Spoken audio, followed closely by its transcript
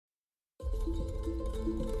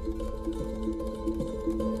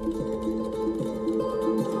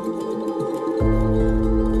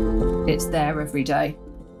it's there every day.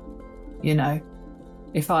 You know,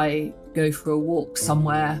 if I go for a walk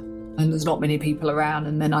somewhere and there's not many people around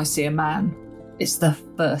and then I see a man, it's the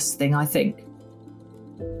first thing I think.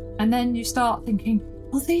 And then you start thinking,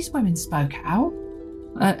 well, these women spoke out,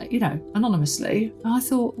 anonymously. And I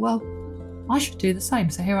thought, well, I should do the same.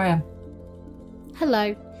 So here I am.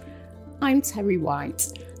 Hello, I'm Terry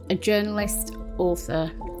White, a journalist,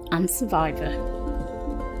 author and survivor.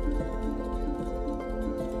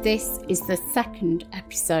 This is the second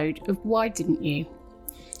episode of Why Didn't You?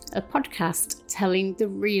 A podcast telling the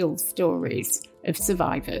real stories of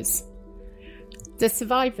survivors. The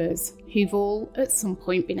survivors who've all at some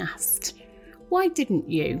point been asked, why didn't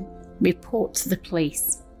you report to the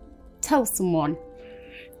police? Tell someone.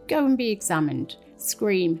 Go and be examined.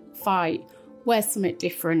 Scream, fight, wear something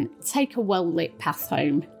different, take a well-lit path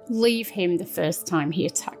home, leave him the first time he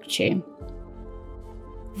attacked you.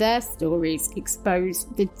 Their stories expose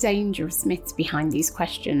the dangerous myths behind these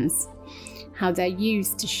questions, how they're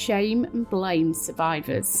used to shame and blame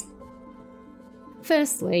survivors.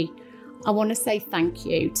 Firstly, I want to say thank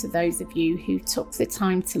you to those of you who took the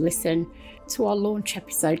time to listen to our launch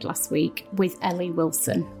episode last week with Ellie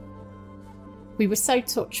Wilson. We were so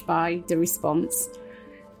touched by the response.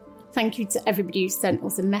 Thank you to everybody who sent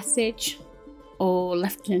us a message or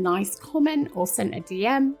left a nice comment or sent a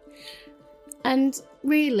DM. And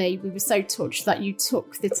really, we were so touched that you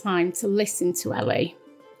took the time to listen to Ellie,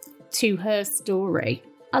 to her story.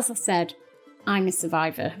 As I said, I'm a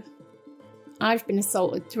survivor. I've been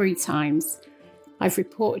assaulted 3 times. I've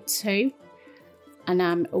reported 2, and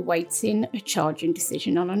I'm awaiting a charging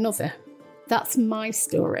decision on another. That's my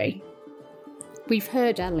story. We've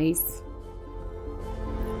heard Ellie's.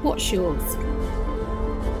 What's yours?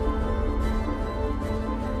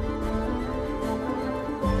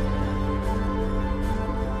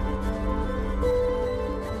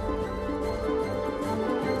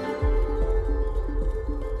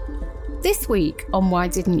 This week on Why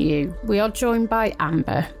Didn't You, we are joined by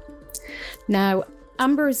Amber. Now,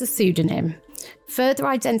 Amber is a pseudonym. Further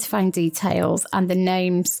identifying details and the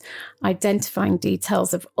names identifying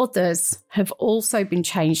details of others have also been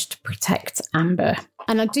changed to protect Amber.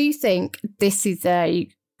 And I do think this is a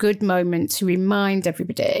good moment to remind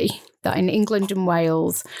everybody that in England and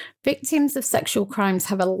Wales, victims of sexual crimes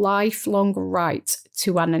have a lifelong right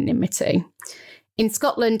to anonymity. In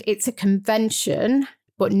Scotland, it's a convention,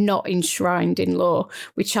 but not enshrined in law,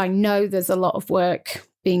 which I know there's a lot of work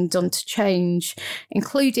being done to change,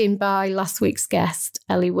 including by last week's guest,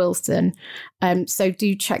 Ellie Wilson. So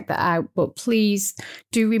do check that out. But please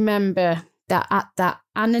do remember that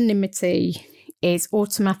anonymity is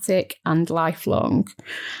automatic and lifelong.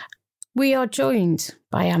 We are joined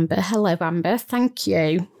by Amber. Hello, Amber. Thank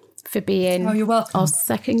you for being you're welcome. Our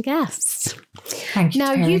second guest. Thank you,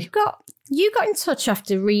 Now, Terry. you got in touch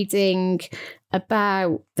after reading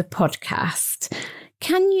about the podcast.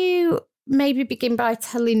 Can you maybe begin by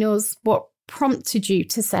telling us what prompted you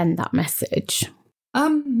to send that message?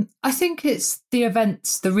 I think it's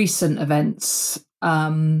the recent events,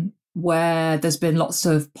 where there's been lots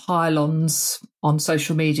of pile-ons on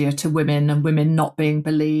social media to women and women not being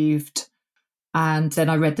believed. And then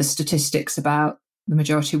I read the statistics about the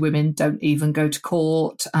majority of women don't even go to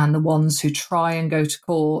court, and the ones who try and go to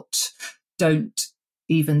court don't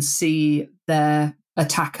even see their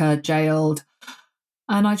attacker jailed.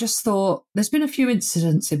 And I just thought, there's been a few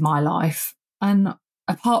incidents in my life, and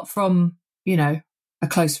apart from, a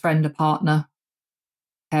close friend, a partner,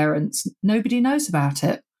 parents, nobody knows about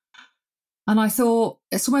it. And I thought,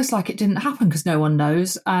 it's almost like it didn't happen because no one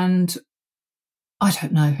knows. And I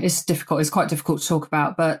don't know, it's difficult. It's quite difficult to talk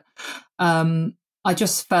about, but I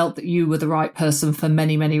just felt that you were the right person for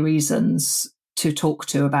many, many reasons to talk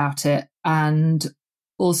to about it. And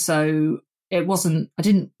also, I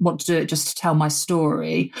didn't want to do it just to tell my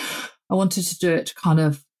story. I wanted to do it to kind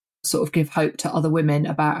of sort of give hope to other women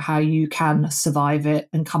about how you can survive it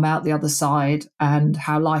and come out the other side, and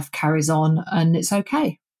how life carries on and it's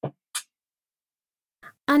okay.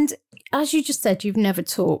 And as you just said, you've never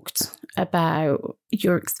talked about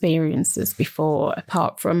your experiences before,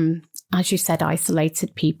 apart from, as you said,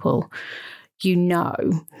 isolated people.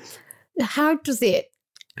 How does it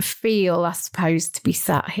feel, I suppose, to be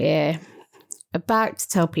sat here about to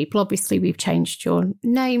tell people? Obviously, we've changed your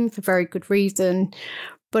name for very good reason,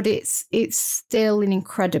 but it's still an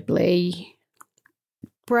incredibly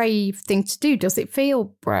brave thing to do. Does it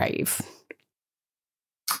feel brave?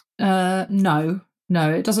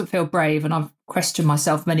 No, it doesn't feel brave. And I've questioned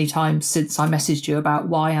myself many times since I messaged you about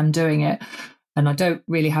why I'm doing it. And I don't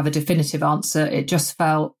really have a definitive answer. It just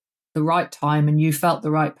felt the right time and you felt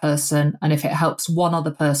the right person, and if it helps one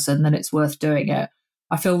other person, then it's worth doing it.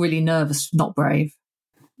 I feel really nervous, not brave.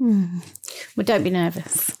 Well, don't be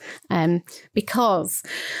nervous, because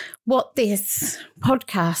what this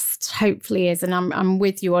podcast hopefully is, and I'm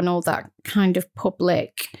with you on all that kind of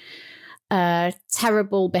public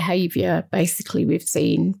terrible behaviour, basically, we've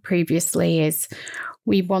seen previously, is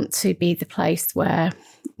we want to be the place where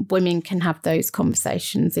women can have those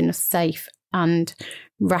conversations in a safe and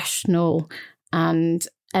rational and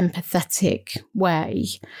empathetic way.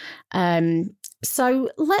 So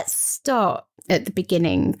let's start at the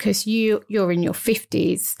beginning, because you're in your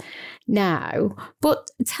 50s now. But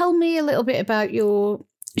tell me a little bit about your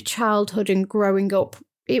childhood and growing up.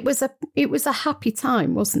 It was a happy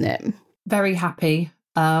time, wasn't it? Very happy.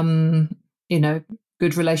 Good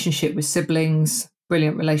relationship with siblings,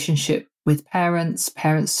 brilliant relationship with parents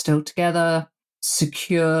still together,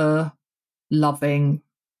 secure, loving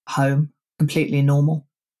home, completely normal.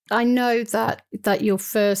 I know that your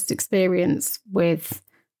first experience with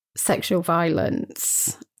sexual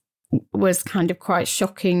violence was kind of quite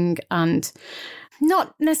shocking and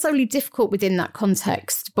not necessarily difficult within that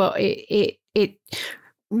context, but it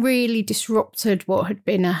really disrupted what had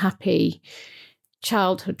been a happy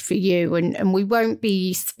childhood for you. And we won't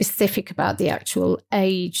be specific about the actual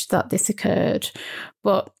age that this occurred,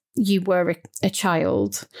 but you were a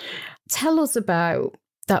child. Tell us about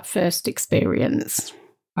that first experience.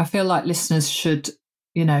 I feel like listeners should,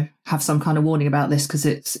 have some kind of warning about this, because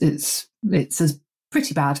it's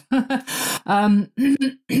pretty bad.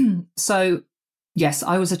 So, yes,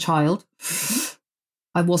 I was a child.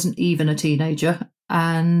 I wasn't even a teenager,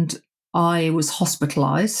 and I was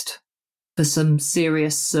hospitalised for some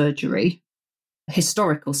serious surgery,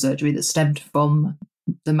 historical surgery that stemmed from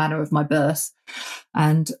the manner of my birth.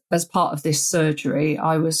 And as part of this surgery,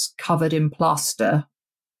 I was covered in plaster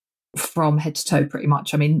from head to toe, pretty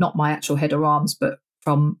much. I mean, not my actual head or arms, but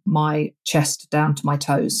from my chest down to my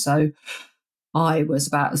toes. So I was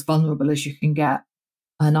about as vulnerable as you can get.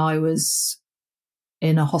 And I was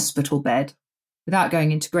in a hospital bed. Without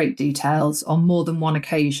going into great details, on more than one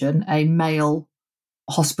occasion, a male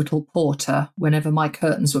hospital porter, whenever my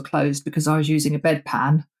curtains were closed because I was using a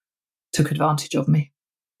bedpan, took advantage of me.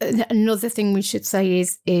 Another thing we should say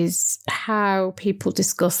is how people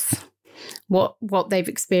discuss what they've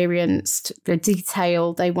experienced. The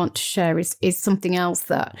detail they want to share is something else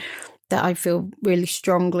that I feel really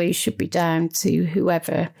strongly should be down to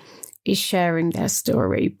whoever is sharing their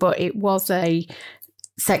story. But it was a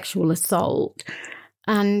sexual assault.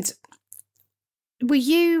 And were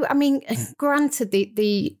you, I mean, granted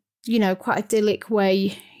the quite idyllic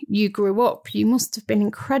way you grew up, you must have been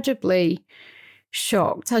incredibly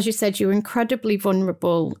shocked. As you said, you were incredibly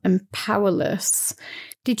vulnerable and powerless.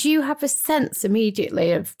 Did you have a sense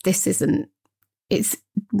immediately of it's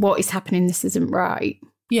what is happening, this isn't right?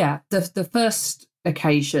 Yeah, the first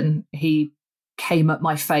occasion he came at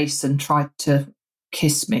my face and tried to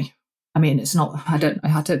kiss me. I mean, it's not, I don't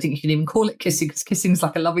think you can even call it kissing, because kissing's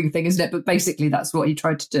like a loving thing, isn't it? But basically that's what he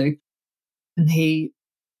tried to do. And he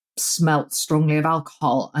smelt strongly of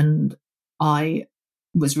alcohol, and I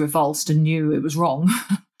was revulsed and knew it was wrong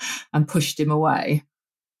and pushed him away.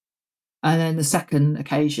 And then the second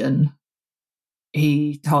occasion,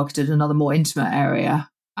 he targeted another more intimate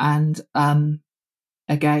area. And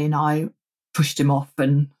again, I pushed him off,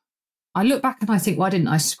 and I look back and I think, why didn't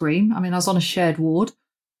I scream? I mean, I was on a shared ward.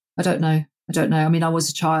 I don't know. I mean, I was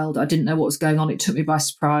a child. I didn't know what was going on. It took me by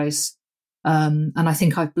surprise. And I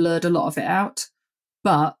think I've blurred a lot of it out.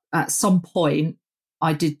 But at some point,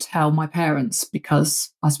 I did tell my parents,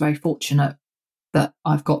 because I was very fortunate that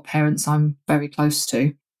I've got parents I'm very close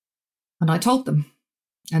to. And I told them,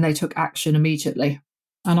 and they took action immediately.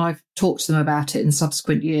 And I've talked to them about it in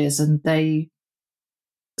subsequent years, and they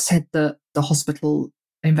said that the hospital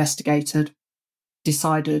investigated,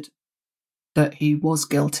 decided that he was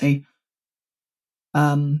guilty.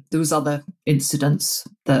 There was other incidents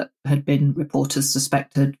that had been reporters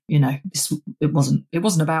suspected. It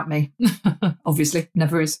wasn't about me. Obviously,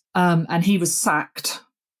 never is. And he was sacked,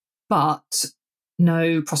 but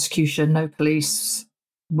no prosecution, no police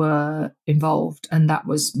were involved, and that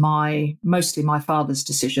was mostly my father's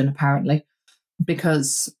decision, apparently,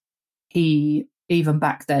 because he, even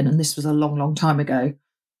back then, and this was a long, long time ago,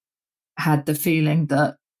 had the feeling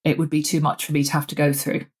that it would be too much for me to have to go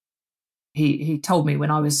through. He told me when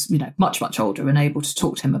I was, much, much older and able to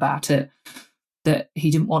talk to him about it, that he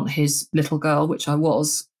didn't want his little girl, which I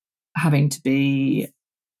was, having to be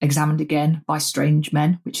examined again by strange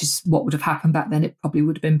men, which is what would have happened back then. It probably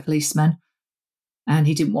would have been policemen. And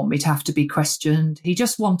he didn't want me to have to be questioned. He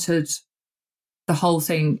just wanted the whole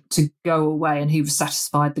thing to go away and he was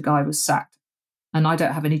satisfied the guy was sacked. And I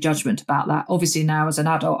don't have any judgment about that. Obviously now as an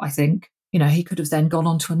adult, I think, he could have then gone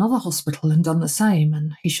on to another hospital and done the same,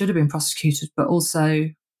 and he should have been prosecuted. But also,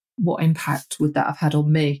 what impact would that have had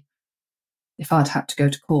on me if I'd had to go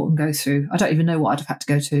to court and go through? I don't even know what I'd have had to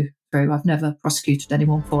go through. I've never prosecuted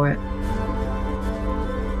anyone for it.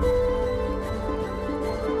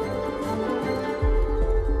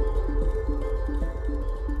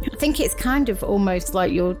 I think it's kind of almost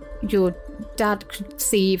like your dad could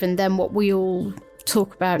see even then what we all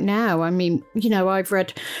talk about now. I mean, I've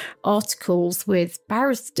read articles with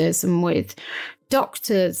barristers and with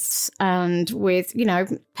doctors and with,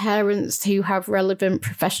 parents who have relevant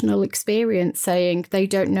professional experience saying they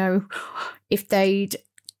don't know if they'd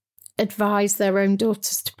advise their own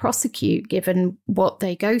daughters to prosecute given what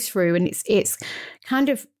they go through. And it's kind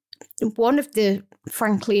of one of the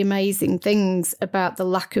frankly amazing things about the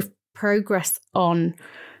lack of progress on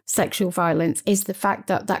sexual violence is the fact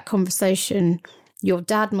that that conversation your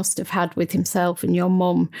dad must have had with himself and your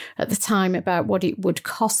mum at the time about what it would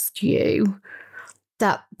cost you,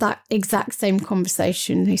 that exact same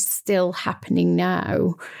conversation is still happening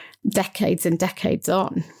now, decades and decades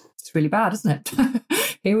on. It's really bad, isn't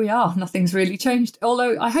it? Here we are. Nothing's really changed.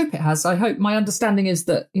 Although I hope it has. I hope my understanding is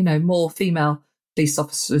that, more female police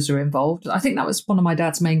officers are involved. I think that was one of my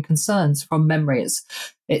dad's main concerns from memory.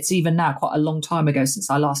 It's even now quite a long time ago since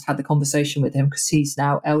I last had the conversation with him because he's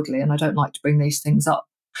now elderly and I don't like to bring these things up.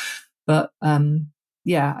 But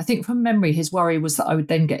I think from memory, his worry was that I would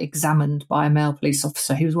then get examined by a male police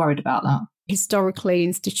officer. He was worried about that. Historically,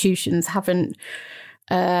 institutions haven't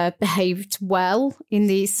behaved well in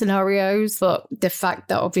these scenarios, but the fact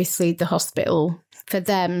that obviously the hospital, for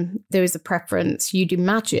them, there was a preference, you'd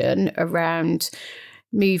imagine, around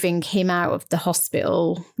moving him out of the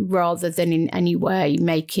hospital rather than in any way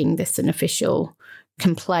making this an official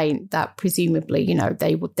complaint that presumably,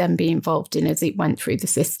 they would then be involved in as it went through the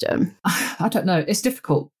system. I don't know. It's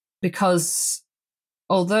difficult because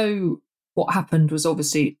although what happened was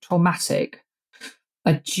obviously traumatic,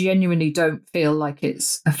 I genuinely don't feel like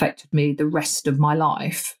it's affected me the rest of my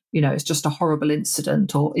life. It's just a horrible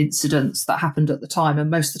incident or incidents that happened at the time. And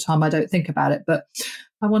most of the time I don't think about it. But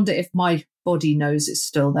I wonder if my body knows it's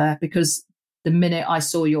still there, because the minute I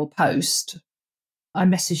saw your post, I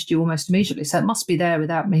messaged you almost immediately. So it must be there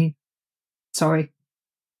without me. Sorry.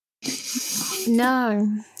 No.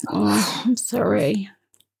 Oh, I'm sorry.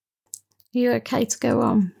 Are you okay to go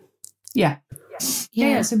on? Yeah,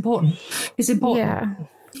 it's important. It's important. Yeah.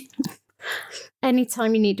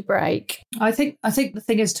 Anytime you need a break. I think the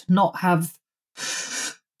thing is to not have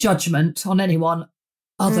judgment on anyone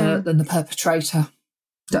other than the perpetrator.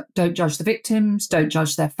 Don't judge the victims, don't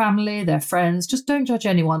judge their family, their friends, just don't judge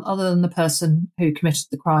anyone other than the person who committed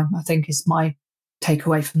the crime, I think is my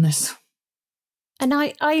takeaway from this. And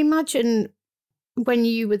I imagine when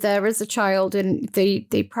you were there as a child and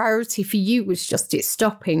the priority for you was just it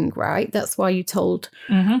stopping, right? That's why you told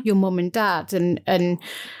your mum and dad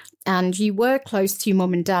and you were close to your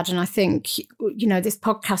mum and dad. And I think, this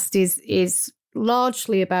podcast is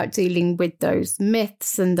largely about dealing with those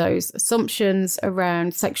myths and those assumptions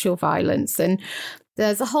around sexual violence. And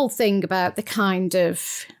there's a whole thing about the kind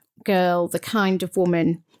of girl, the kind of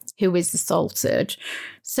woman who is assaulted.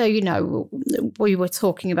 So, we were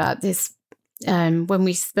talking about this when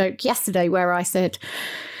we spoke yesterday, where I said,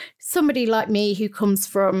 somebody like me who comes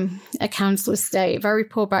from a council estate, very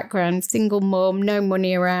poor background, single mum, no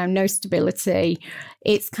money around, no stability.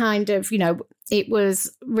 It's kind of, it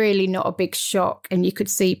was really not a big shock. And you could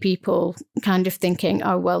see people kind of thinking,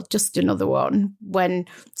 oh, well, just another one when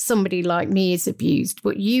somebody like me is abused.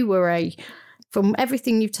 But you were from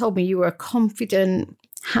everything you've told me, you were a confident,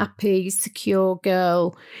 happy, secure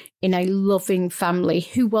girl in a loving family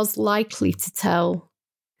who was likely to tell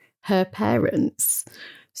her parents.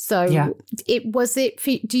 So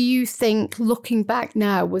do you think, looking back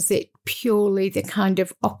now, was it purely the kind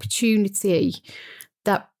of opportunity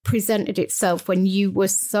that presented itself when you were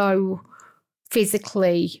so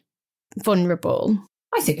physically vulnerable?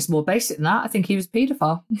 I think it's more basic than that. I think he was a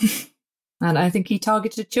paedophile. And I think he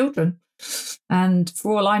targeted children. And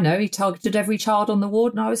for all I know, he targeted every child on the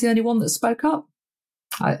ward, and I was the only one that spoke up.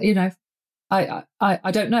 I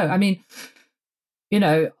don't know. I mean,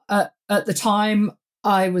 at the time,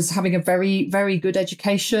 I was having a very, very good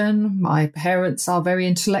education. My parents are very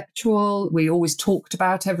intellectual. We always talked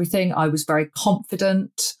about everything. I was very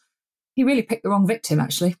confident. He really picked the wrong victim,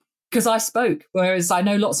 actually, because I spoke, whereas I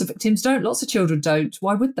know lots of victims don't. Lots of children don't.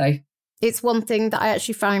 Why would they? it's one thing that I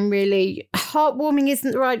actually find really heartwarming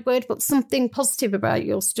isn't the right word, but something positive about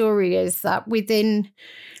your story is that within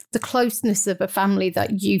the closeness of a family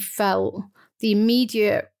that you felt, the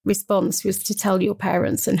immediate response was to tell your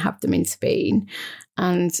parents and have them intervene.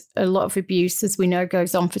 And a lot of abuse, as we know,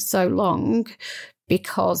 goes on for so long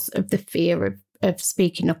because of the fear of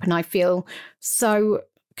speaking up. And I feel so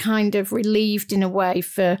kind of relieved in a way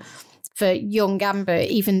for young Amber,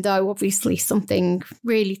 even though obviously something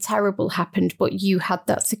really terrible happened, but you had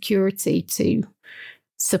that security to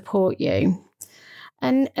support you.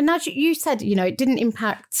 And as you said, you know, it didn't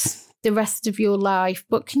impact the rest of your life,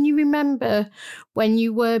 but can you remember when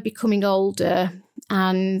you were becoming older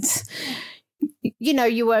and, you know,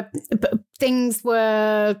 things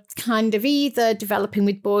were kind of either developing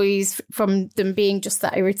with boys from them being just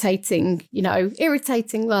that irritating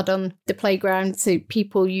lad on the playground to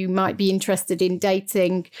people you might be interested in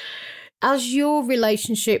dating. As your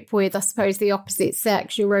relationship with, I suppose, the opposite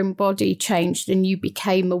sex, your own body changed and you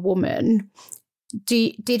became a woman,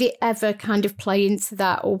 did it ever kind of play into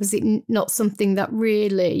that, or was it not something that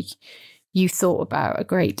really you thought about a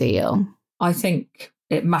great deal? I think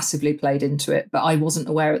it massively played into it, but I wasn't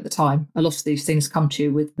aware at the time. A lot of these things come to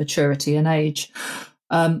you with maturity and age.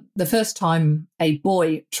 The first time a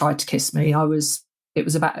boy tried to kiss me, it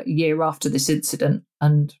was about a year after this incident,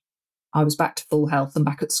 and I was back to full health and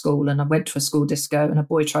back at school, and I went to a school disco and a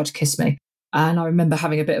boy tried to kiss me. And I remember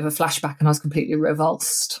having a bit of a flashback and I was completely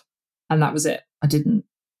revulsed. And that was it. I didn't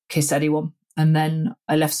kiss anyone. And then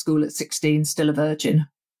I left school at 16, still a virgin,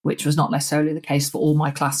 which was not necessarily the case for all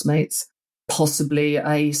my classmates. Possibly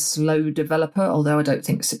a slow developer, although I don't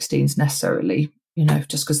think 16 is necessarily, you know,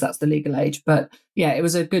 just because that's the legal age. But yeah, it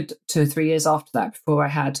was a good 2 or 3 years after that before I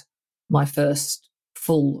had my first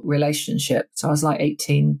full relationship. So I was like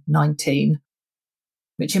 18, 19,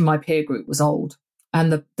 which in my peer group was old.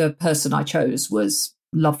 And the person I chose was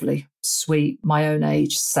lovely, sweet, my own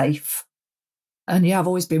age, safe. And yeah, I've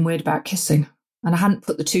always been weird about kissing. And I hadn't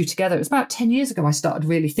put the two together. It was about 10 years ago I started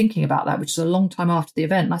really thinking about that, which was a long time after the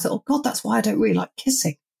event. And I thought, oh God, that's why I don't really like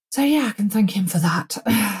kissing. So yeah, I can thank him for that.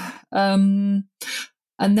 And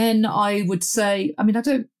then I would say, I mean, I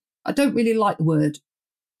don't really like the word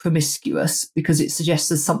promiscuous because it suggests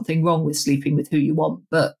there's something wrong with sleeping with who you want.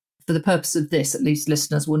 But for the purpose of this, at least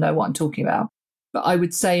listeners will know what I'm talking about. But I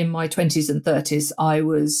would say in my 20s and 30s, I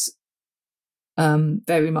was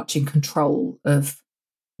very much in control of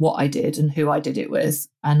what I did and who I did it with.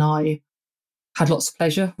 And I had lots of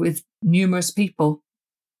pleasure with numerous people.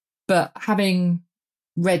 But having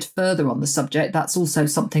read further on the subject, that's also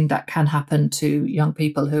something that can happen to young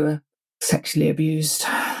people who are sexually abused,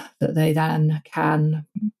 that they then can,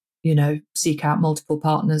 you know, seek out multiple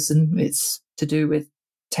partners, and it's to do with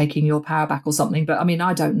taking your power back or something. But I mean,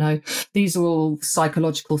 I don't know. These are all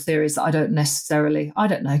psychological theories that I don't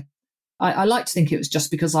know. I like to think it was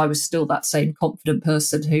just because I was still that same confident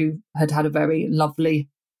person who had had a very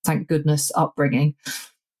lovely, thank goodness, upbringing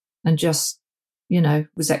and just, you know,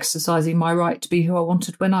 was exercising my right to be who I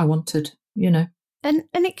wanted when I wanted, you know. And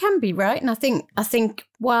it can be, right? And I think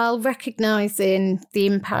while recognising the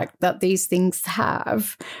impact that these things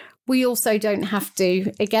have, we also don't have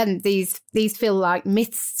to, again, these feel like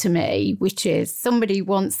myths to me, which is somebody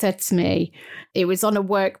once said to me, it was on a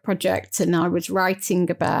work project and I was writing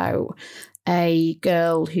about a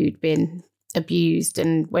girl who'd been abused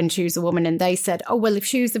and when she was a woman, and they said, oh, well, if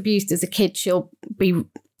she was abused as a kid, she'll be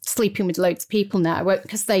sleeping with loads of people now,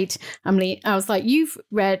 because I was like, you've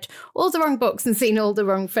read all the wrong books and seen all the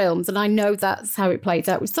wrong films. And I know that's how it plays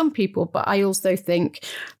out with some people. But I also think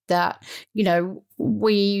that, you know,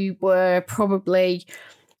 we were probably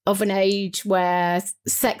of an age where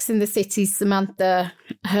Sex in the City, Samantha,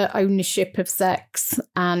 her ownership of sex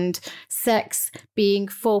and sex being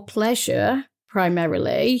for pleasure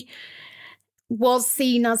primarily was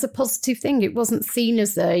seen as a positive thing. It wasn't seen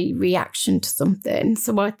as a reaction to something.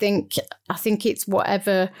 So I think it's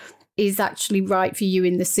whatever is actually right for you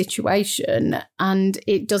in the situation, and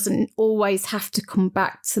it doesn't always have to come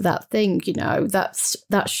back to that thing. You know,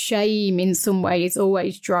 that shame in some way is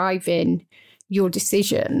always driving your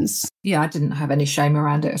decisions. Yeah, I didn't have any shame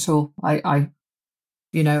around it at all. I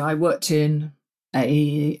worked in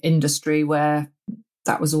a industry where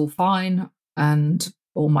that was all fine, and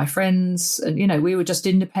all my friends, and, you know, we were just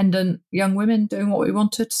independent young women doing what we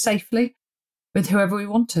wanted safely with whoever we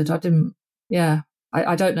wanted. I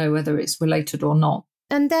don't know whether it's related or not.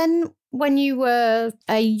 And then when you were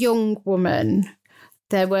a young woman,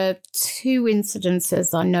 there were 2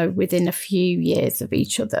 incidences, I know, within a few years of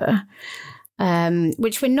each other,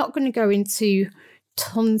 which we're not going to go into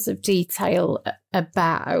tons of detail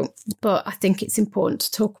about, but I think it's important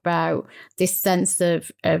to talk about this sense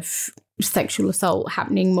of sexual assault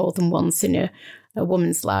happening more than once in a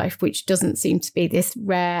woman's life, which doesn't seem to be this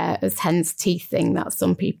rare as hen's teeth thing that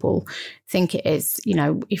some people think it is. You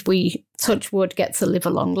know, if we, touch wood, get to live a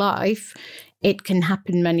long life, it can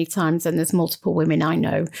happen many times, and there's multiple women I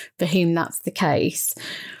know for whom that's the case.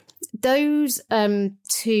 Those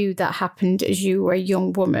two that happened as you were a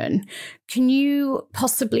young woman, can you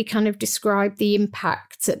possibly kind of describe the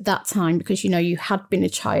impact at that time? Because, you know, you had been a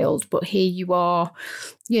child, but here you are,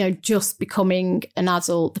 you know, just becoming an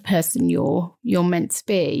adult, the person you're meant to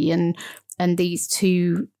be, and these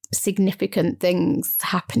two significant things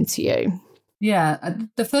happen to you. Yeah,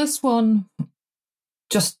 the first one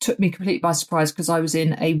just took me completely by surprise because I was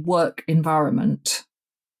in a work environment,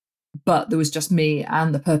 but there was just me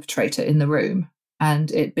and the perpetrator in the room,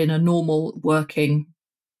 and it'd been a normal working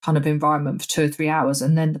kind of environment for 2 or 3 hours,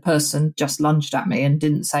 and then the person just lunged at me and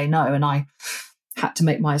didn't say no, and I had to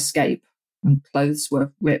make my escape, and clothes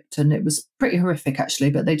were ripped, and it was pretty horrific actually,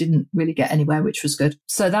 but they didn't really get anywhere, which was good.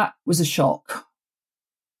 So that was a shock.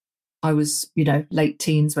 I was, you know, late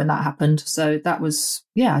teens when that happened, so that was,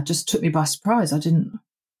 yeah, it just took me by surprise. I didn't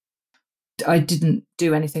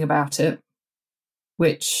do anything about it,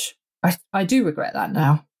 which I do regret that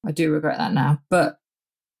now. But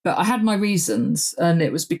I had my reasons, and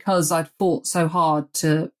it was because I'd fought so hard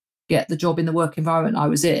to get the job in the work environment I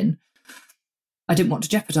was in. I didn't want to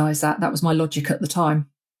jeopardise that. That was my logic at the time.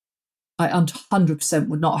 I 100%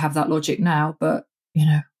 would not have that logic now, but, you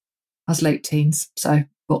know, I was late teens, so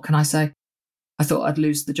what can I say? I thought I'd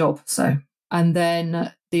lose the job. So, and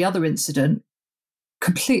then the other incident,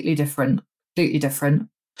 completely different,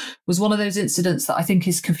 was one of those incidents that I think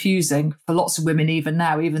is confusing for lots of women even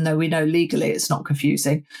now, even though we know legally it's not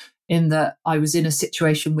confusing, in that I was in a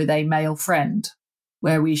situation with a male friend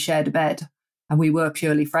where we shared a bed and we were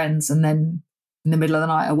purely friends. And then in the middle of the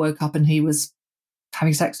night, I woke up and he was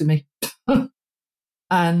having sex with me.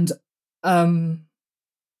 And,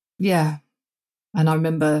 yeah. And I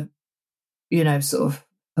remember, you know, sort of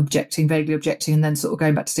vaguely objecting, and then sort of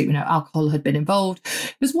going back to sleep. You know, alcohol had been involved.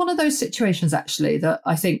 It was one of those situations, actually, that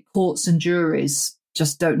I think courts and juries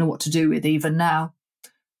just don't know what to do with even now,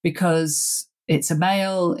 because it's a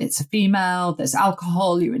male, it's a female, there's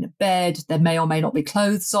alcohol, you're in a bed, there may or may not be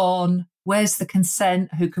clothes on. Where's the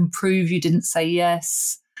consent? Who can prove you didn't say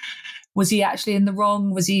yes? Was he actually in the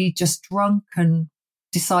wrong? Was he just drunk and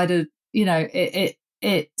decided, you know,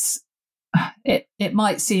 it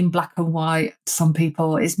might seem black and white to some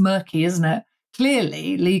people. It's murky, isn't it?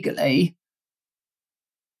 Clearly, legally,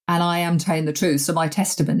 and I am telling the truth, so my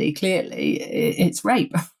testimony, clearly, it's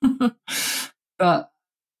rape. But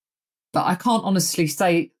I can't honestly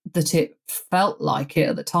say that it felt like it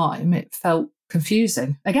at the time. It felt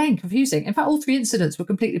confusing. Again, confusing. In fact, all 3 incidents were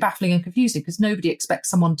completely baffling and confusing because nobody expects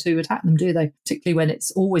someone to attack them, do they? Particularly when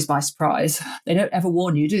it's always by surprise. They don't ever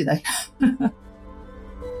warn you, do they?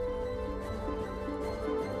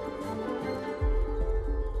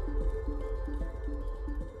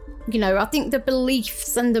 You know, I think the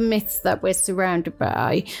beliefs and the myths that we're surrounded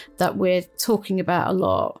by, that we're talking about a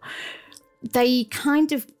lot, they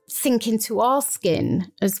kind of sink into our skin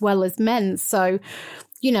as well as men's. So,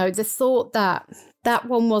 you know, the thought that that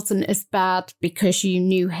one wasn't as bad because you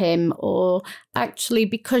knew him, or actually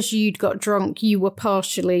because you'd got drunk, you were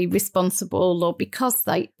partially responsible, or because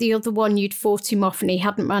the other one, you'd fought him off and he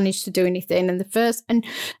hadn't managed to do anything. And the first, and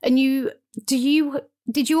you,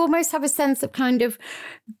 did you almost have a sense of kind of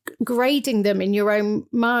grading them in your own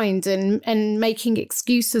mind and making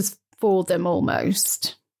excuses for them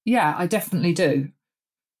almost? Yeah, I definitely do.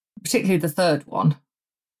 Particularly the third one.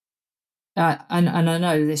 And I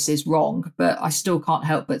know this is wrong, but I still can't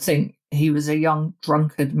help but think he was a young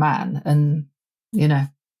drunkard man. And, you know,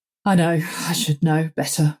 I know I should know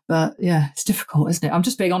better, but yeah, it's difficult, isn't it? I'm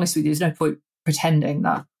just being honest with you. There's no point pretending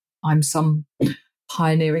that I'm some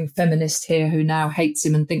pioneering feminist here who now hates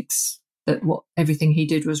him and thinks that everything he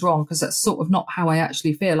did was wrong, because that's sort of not how I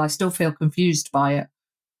actually feel. I still feel confused by it.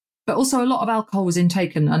 But also a lot of alcohol was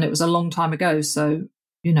intaken, and it was a long time ago. So,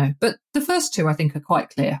 you know, but the first 2 I think are quite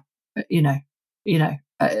clear. The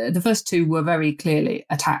first 2 were very clearly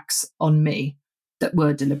attacks on me that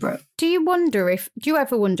were deliberate. Do you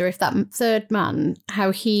ever wonder if that third man,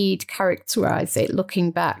 how he'd characterise it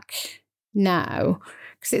looking back now?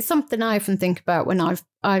 Because it's something I often think about when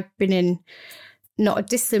I've been in not a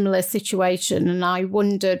dissimilar situation, and I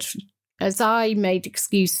wondered, as I made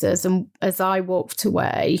excuses and as I walked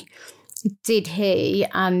away, did he,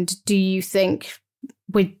 and do you think,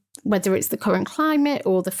 whether it's the current climate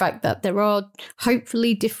or the fact that there are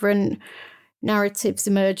hopefully different narratives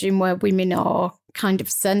emerging where women are kind of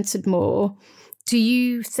centred more, do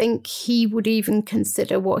you think he would even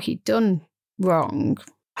consider what he'd done wrong?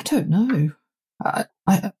 I don't know.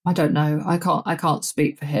 I don't know. I can't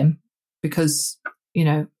speak for him because,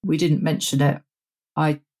 we didn't mention it.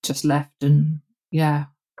 I just left and I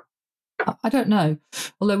don't know.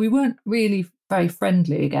 Although we weren't really very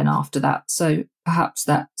friendly again after that. So perhaps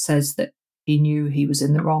that says that he knew he was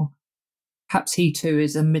in the wrong. Perhaps he too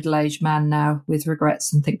is a middle-aged man now with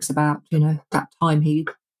regrets and thinks about, that time he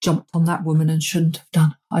jumped on that woman and shouldn't have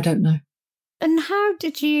done. I don't know. And how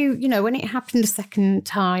did you, when it happened a second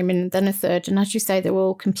time and then a third, and as you say, they were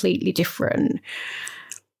all completely different,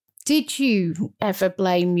 did you ever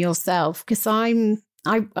blame yourself? Because I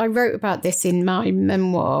wrote about this in my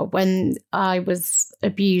memoir when I was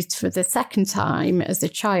abused for the second time as a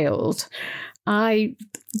child. I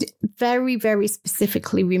very, very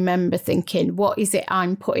specifically remember thinking, what is it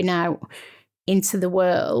I'm putting out into the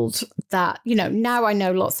world that, now I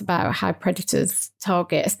know lots about how predators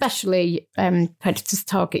target, especially predators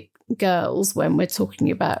target girls when we're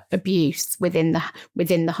talking about abuse within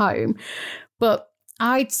the home. But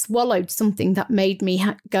I'd swallowed something that made me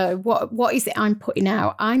go, what is it I'm putting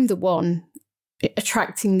out? I'm the one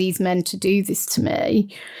attracting these men to do this to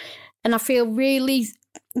me. And I feel really,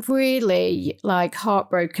 really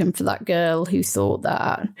heartbroken for that girl who thought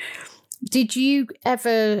that. Did you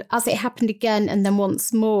ever, as it happened again and then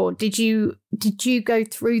once more, did you go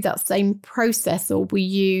through that same process, or were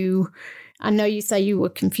you, I know you say you were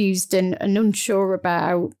confused and unsure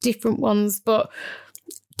about different ones, but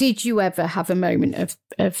did you ever have a moment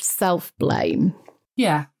of self-blame?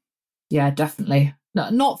 Yeah, definitely. No,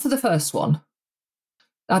 not for the first one.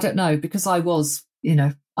 I don't know, because I was,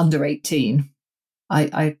 under 18.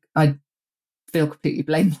 I feel completely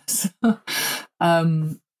blameless.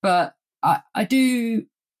 But I do,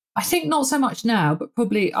 I think not so much now, but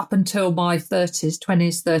probably up until my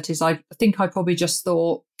 20s, 30s, I think I probably just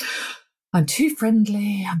thought, I'm too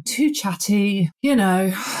friendly, I'm too chatty,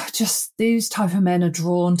 just these type of men are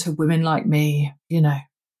drawn to women like me,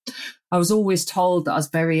 I was always told that I was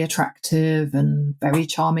very attractive and very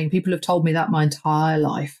charming. People have told me that my entire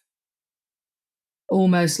life.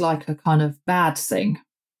 Almost like a kind of bad thing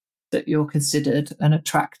that you're considered an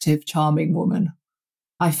attractive, charming woman.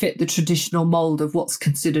 I fit the traditional mould of what's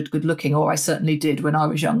considered good looking, or I certainly did when I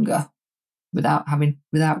was younger, without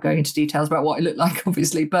going into details about what I looked like,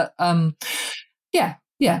 obviously. But I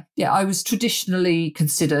was traditionally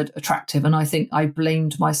considered attractive, and I think I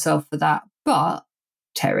blamed myself for that. But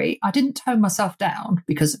Terry, I didn't tone myself down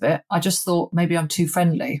because of it. I just thought maybe I'm too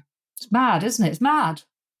friendly. It's mad, isn't it? It's mad.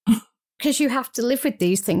 Because you have to live with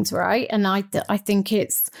these things, right? And I think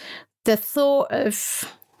it's the thought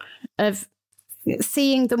of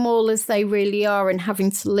seeing them all as they really are and having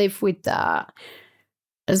to live with that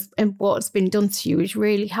and what's been done to you is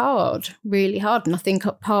really hard. And I think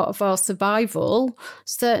part of our survival,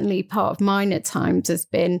 certainly part of mine at times, has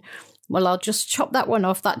been, well, I'll just chop that one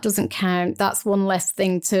off. That doesn't count. That's one less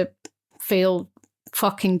thing to feel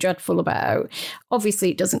fucking dreadful about.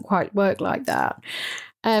 Obviously, it doesn't quite work like that.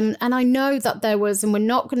 And I know that there was, and we're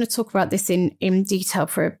not going to talk about this in detail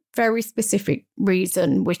for a very specific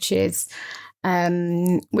reason, which is,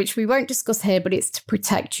 which we won't discuss here, but it's to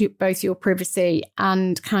protect both your privacy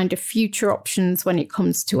and kind of future options when it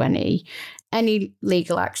comes to any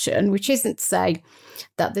legal action, which isn't to say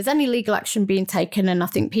that there's any legal action being taken. And I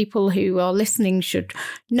think people who are listening should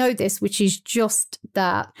know this, which is just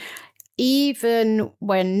that even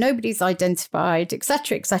when nobody's identified,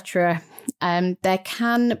 etc., there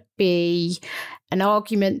can be an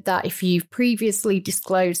argument that if you've previously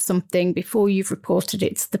disclosed something before you've reported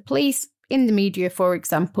it to the police, in the media, for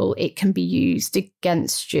example, it can be used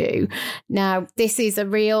against you. Now, this is a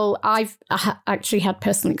real, I've actually had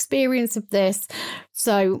personal experience of this.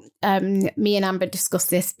 So me and Amber discussed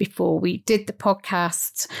this before we did the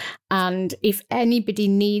podcast. And if anybody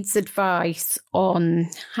needs advice on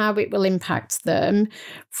how it will impact them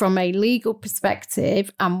from a legal perspective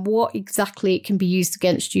and what exactly it can be used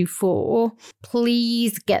against you for,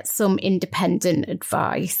 please get some independent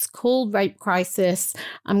advice. Call Rape Crisis.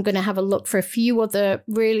 I'm going to have a look for a few other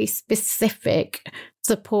really specific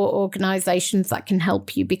support organisations that can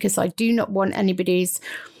help you, because I do not want anybody's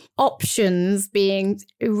options being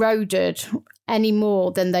eroded any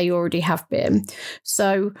more than they already have been.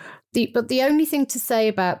 So, but the only thing to say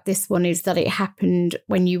about this one is that it happened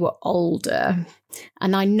when you were older.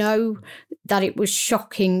 And I know that it was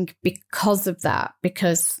shocking because of that,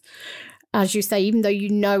 because as you say, even though you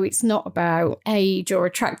know it's not about age or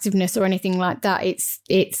attractiveness or anything like that,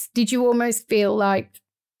 it's did you almost feel like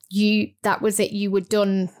that was it, you were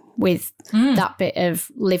done with that bit of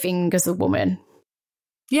living as a woman.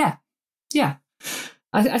 Yeah.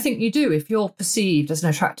 I think you do. If you're perceived as an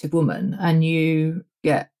attractive woman and you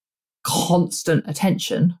get constant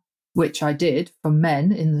attention, which I did from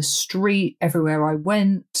men in the street, everywhere I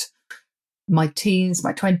went, my teens,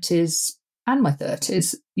 my 20s and my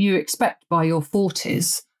 30s, you expect by your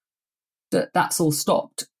 40s that that's all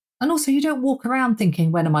stopped. And also you don't walk around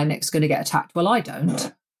thinking, when am I next going to get attacked? Well, I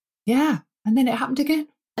don't. Yeah. And then it happened again.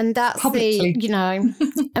 And that's publicly.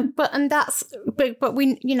 But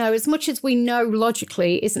we, as much as we know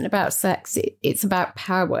logically it isn't about sex, it's about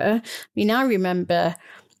power. I mean, I remember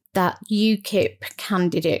that UKIP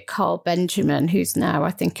candidate, Carl Benjamin, who's now,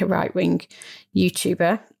 I think, a right-wing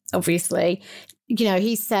YouTuber, obviously,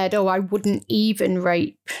 he said, I wouldn't even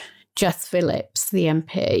rape Jess Phillips, the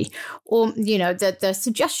MP, or, the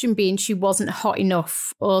suggestion being she wasn't hot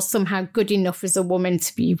enough or somehow good enough as a woman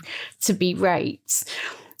to be raped.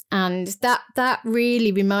 And that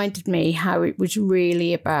really reminded me how it was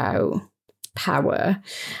really about power.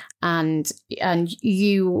 And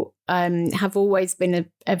you have always been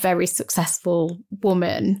a very successful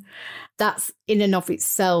woman. That's in and of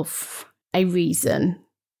itself a reason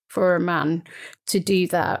for a man to do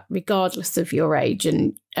that, regardless of your age.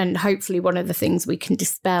 And hopefully one of the things we can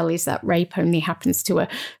dispel is that rape only happens to a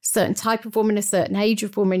certain type of woman, a certain age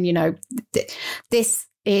of woman. This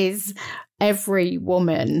is every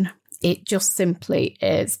woman. It just simply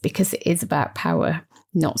is, because it is about power,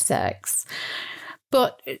 not sex.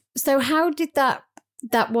 But so how did that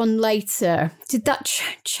one later, did that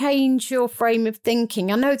change your frame of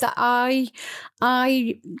thinking? I know that I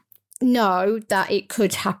know that it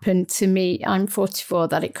could happen to me. I'm 44,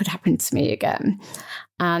 that it could happen to me again.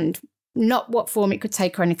 And not what form it could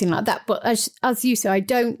take or anything like that. But as you say, I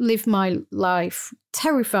don't live my life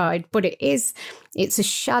terrified, but it's a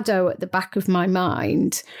shadow at the back of my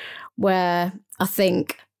mind where I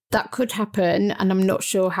think that could happen and I'm not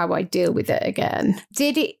sure how I deal with it again.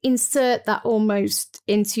 Did it insert that almost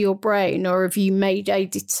into your brain, or have you made a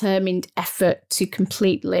determined effort to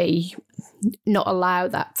completely not allow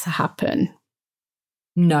that to happen?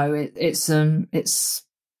 No, it's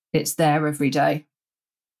there every day.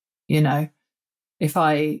 If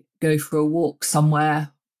I go for a walk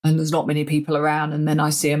somewhere and there's not many people around and then I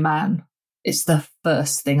see a man, it's the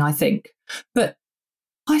first thing I think. But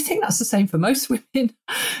I think that's the same for most women,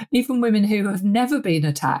 even women who have never been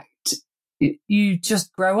attacked. You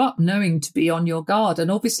just grow up knowing to be on your guard. And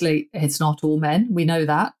obviously it's not all men, we know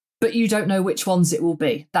that, but you don't know which ones it will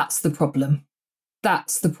be. That's the problem.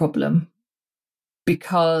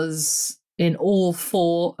 Because in all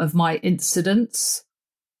 4 of my incidents,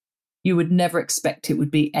 you would never expect it would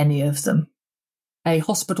be any of them. A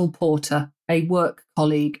hospital porter, a work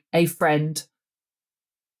colleague, a friend.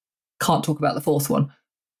 Can't talk about the 4th one.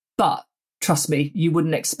 But trust me, you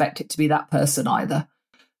wouldn't expect it to be that person either.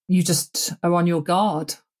 You just are on your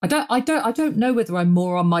guard. I don't know whether I'm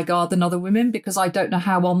more on my guard than other women, because I don't know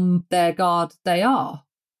how on their guard they are.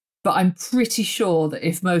 But I'm pretty sure that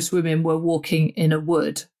if most women were walking in a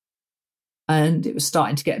wood and it was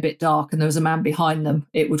starting to get a bit dark and there was a man behind them,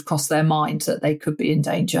 it would cross their mind that they could be in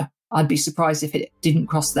danger. I'd be surprised if it didn't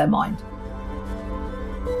cross their mind.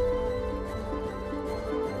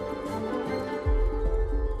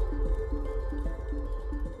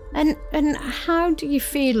 And how do you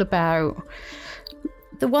feel about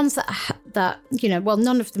the ones that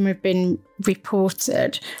none of them have been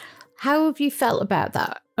reported? How have you felt about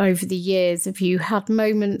that over the years? Have you had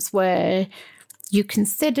moments where you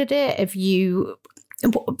considered it? Have you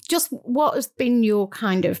just, what has been your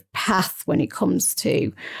kind of path when it comes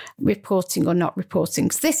to reporting or not reporting?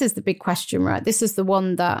 Because this is the big question, right? This is the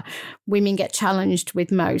one that women get challenged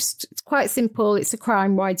with most. It's quite simple. It's a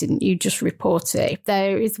crime. Why didn't you just report it? If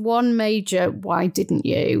there is one major why didn't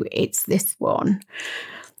you, it's this one.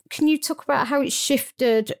 Can you talk about how it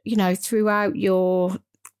shifted, throughout your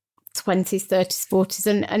 20s, 30s,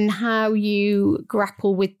 40s, and how you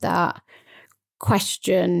grapple with that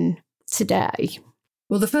question today?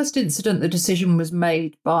 Well, the first incident, the decision was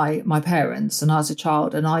made by my parents and I was a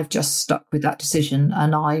child, and I've just stuck with that decision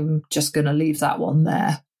and I'm just going to leave that one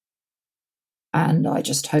there. And I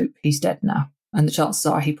just hope he's dead now. And the chances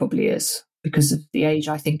are he probably is, because of the age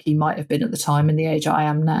I think he might have been at the time and the age I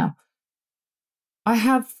am now. I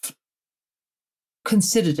have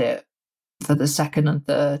considered it for the second and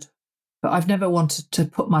third, but I've never wanted to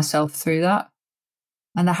put myself through that.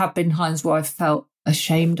 And there have been times where I've felt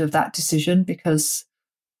ashamed of that decision, because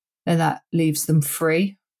then that leaves them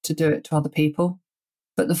free to do it to other people.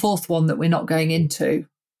 But the 4th one that we're not going into,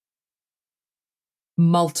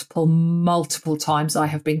 multiple times I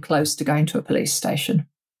have been close to going to a police station.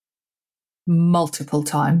 multiple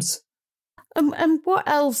times. And what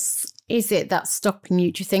else is it that's stopping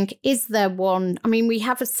you, do you think? Is there one? I mean, we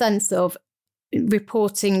have a sense of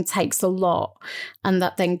reporting takes a lot, and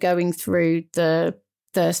that then going through the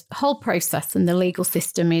whole process and the legal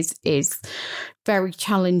system is very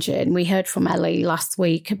challenging. We heard from Ellie last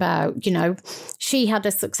week about, she had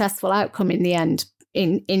a successful outcome in the end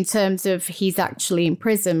in terms of he's actually in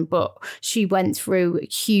prison, but she went through a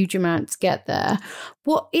huge amount to get there.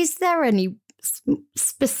 What is there any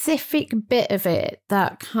specific bit of it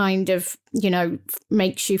that kind of,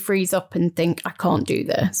 makes you freeze up and think, I can't do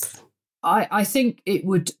this? I think it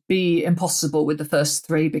would be impossible with the first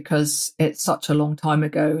three because it's such a long time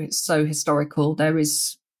ago. It's so historical. There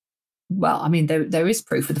is, there is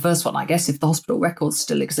proof with the first one, I guess, if the hospital records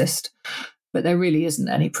still exist. But there really isn't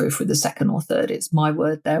any proof with the second or third. It's my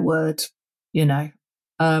word, their word,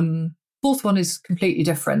 Fourth one is completely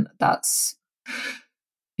different. That's,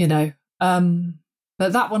 but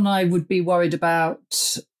that one I would be worried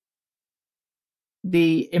about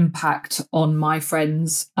the impact on my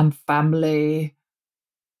friends and family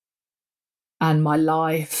and my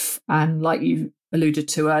life. And like you alluded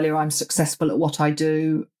to earlier, I'm successful at what I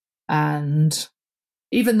do. And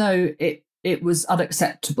even though it was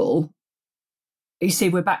unacceptable, you see,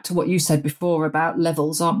 we're back to what you said before about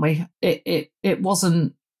levels, aren't we? It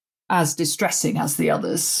wasn't as distressing as the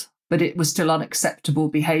others, but it was still unacceptable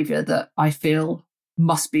behaviour that I feel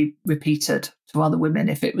must be repeated to other women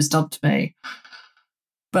if it was done to me.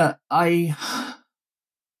 But it's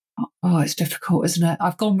difficult, isn't it?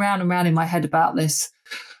 I've gone round and round in my head about this.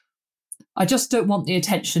 I just don't want the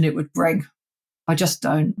attention it would bring. I just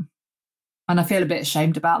don't. And I feel a bit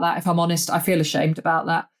ashamed about that. If I'm honest, I feel ashamed about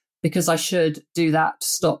that because I should do that to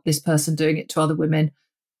stop this person doing it to other women.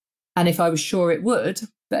 And if I was sure it would,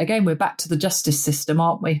 but again, we're back to the justice system,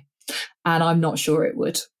 aren't we? And I'm not sure it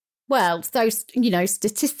would. Well, so,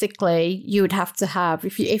 statistically, you would have to have,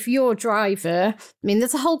 if you're a driver,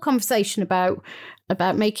 there's a whole conversation about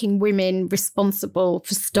making women responsible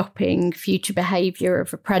for stopping future behaviour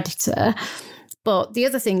of a predator. But the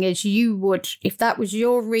other thing is you would, if that was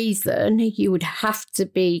your reason, you would have to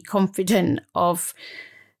be confident of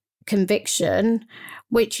conviction,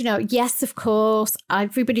 which, yes, of course,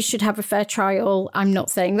 everybody should have a fair trial. I'm not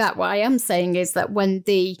saying that. What I am saying is that when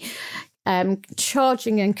the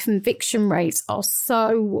charging and conviction rates are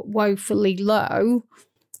so woefully low,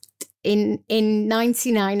 in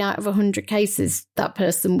 99 out of 100 cases, that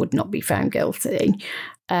person would not be found guilty.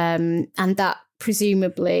 And that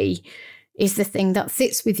presumably is the thing that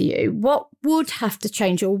sits with you. What would have to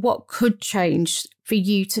change, or what could change for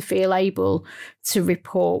you to feel able to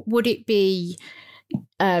report? Would it be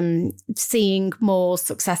seeing more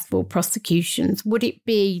successful prosecutions? Would it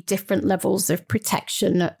be different levels of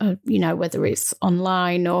protection, whether it's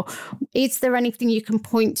online, or is there anything you can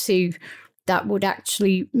point to that would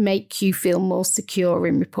actually make you feel more secure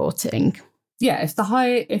in reporting? Yeah, if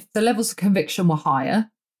the levels of conviction were higher,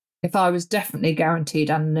 if I was definitely guaranteed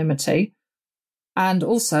anonymity, and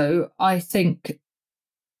also I think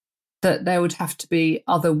that there would have to be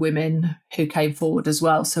other women who came forward as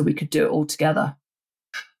well, so we could do it all together.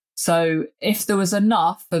 So if there was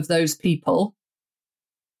enough of those people,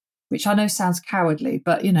 which I know sounds cowardly,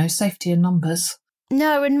 but, safety in numbers.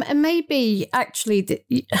 No, and maybe actually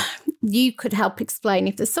you could help explain,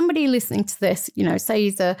 if there's somebody listening to this, say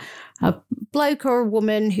he's a bloke or a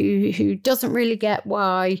woman who doesn't really get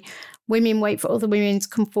why women wait for other women to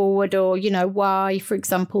come forward, or, why, for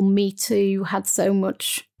example, Me Too had so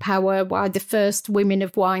much power, why the first women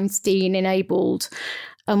of Weinstein enabled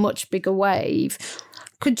a much bigger wave.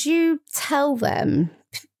 Could you tell them,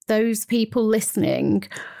 those people listening,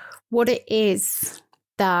 what it is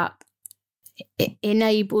that it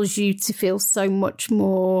enables you to feel so much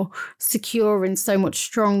more secure and so much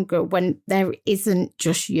stronger when there isn't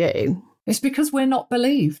just you? It's because we're not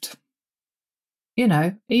believed.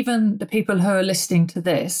 Even the people who are listening to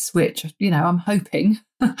this, which, I'm hoping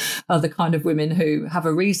are the kind of women who have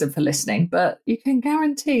a reason for listening, but you can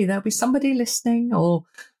guarantee there'll be somebody listening, or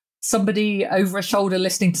somebody over a shoulder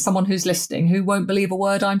listening to someone who's listening who won't believe a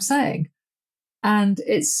word I'm saying. And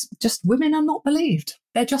it's just, women are not believed.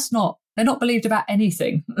 They're just not. They're not believed about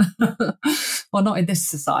anything. Well, not in this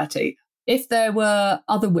society. If there were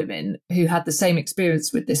other women who had the same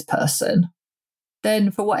experience with this person,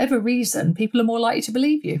 then for whatever reason, people are more likely to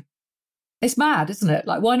believe you. It's mad, isn't it?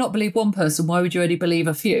 Like, why not believe one person? Why would you only believe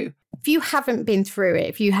a few? If you haven't been through it,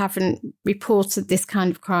 if you haven't reported this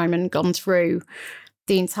kind of crime and gone through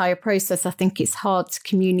the entire process, I think it's hard to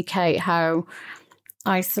communicate how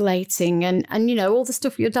isolating and all the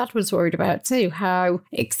stuff your dad was worried about too, how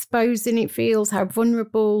exposing it feels, how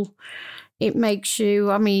vulnerable it makes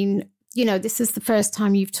you, I mean, you know, this is the first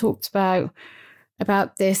time you've talked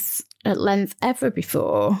about this at length ever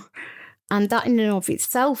before. And that in and of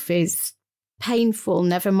itself is painful,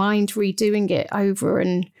 never mind redoing it over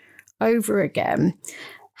and over again.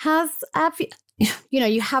 Have you know,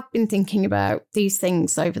 you have been thinking about these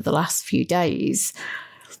things over the last few days.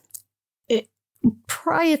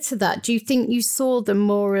 Prior to that, do you think you saw them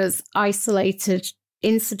more as isolated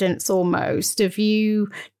incidents almost?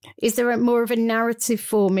 Is there more of a narrative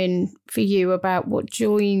forming for you about what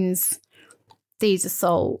joins these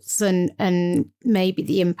assaults and maybe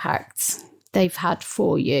the impact they've had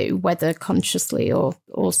for you, whether consciously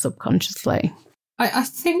or subconsciously? I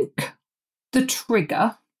think the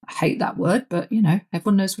trigger, I hate that word, but, you know,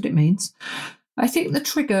 everyone knows what it means. I think the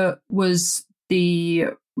trigger was the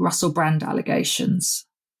Russell Brand allegations,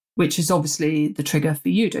 which is obviously the trigger for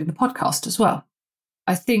you doing the podcast as well.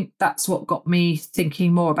 I think that's what got me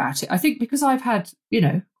thinking more about it. I think because I've had, you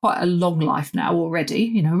know, quite a long life now already,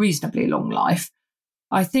 you know, reasonably long life,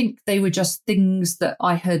 I think they were just things that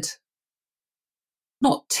I had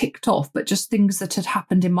not ticked off, but just things that had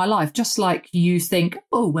happened in my life. Just like you think,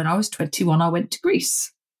 oh, when I was 21, I went to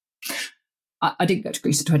Greece. I didn't go to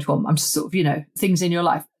Greece at 21. I'm just sort of, you know, things in your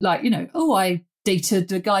life. Like, you know, oh, I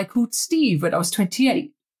dated a guy called Steve when I was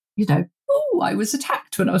 28. You know, oh, I was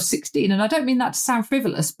attacked when I was 16. And I don't mean that to sound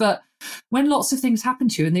frivolous, but when lots of things happen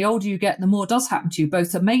to you and the older you get, the more does happen to you,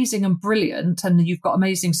 both amazing and brilliant. And you've got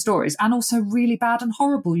amazing stories and also really bad and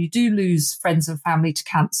horrible. You do lose friends and family to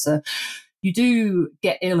cancer. You do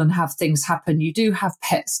get ill and have things happen. You do have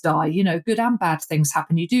pets die, you know, good and bad things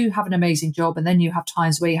happen. You do have an amazing job and then you have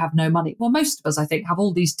times where you have no money. Well, most of us, I think, have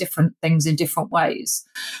all these different things in different ways.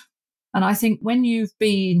 And I think when you've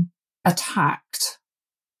been attacked,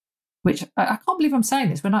 which I can't believe I'm saying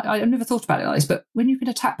this, when I never thought about it like this, but when you've been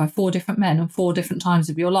attacked by 4 different men and 4 different times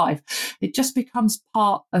of your life, it just becomes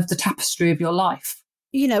part of the tapestry of your life.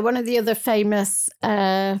 You know, one of the other famous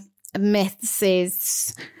myths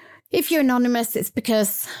is, if you're anonymous, it's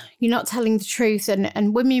because you're not telling the truth.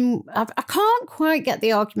 And women, I can't quite get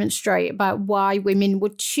the argument straight about why women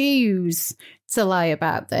would choose to lie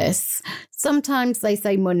about this. Sometimes they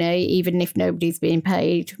say money, even if nobody's being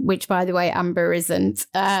paid, which, by the way, Amber isn't.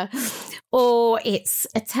 Or it's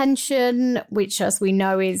attention, which, as we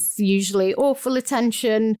know, is usually awful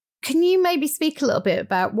attention. Can you maybe speak a little bit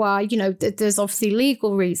about why, you know, there's obviously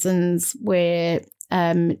legal reasons where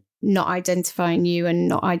not identifying you and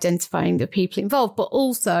not identifying the people involved, but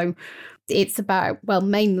also it's about, well,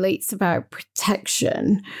 mainly it's about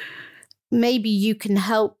protection. Maybe you can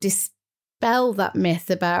help dispel that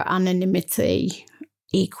myth about anonymity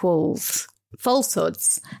equals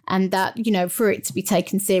falsehoods, and that, you know, for it to be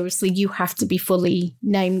taken seriously, you have to be fully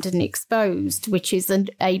named and exposed, which is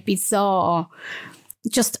a bizarre,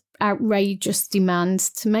 just outrageous demand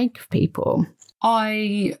to make of people.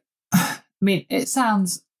 I mean, it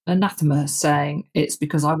sounds anathema saying it's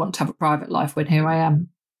because I want to have a private life when here I am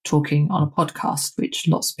talking on a podcast, which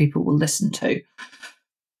lots of people will listen to.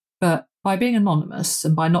 But by being anonymous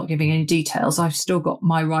and by not giving any details, I've still got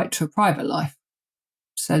my right to a private life.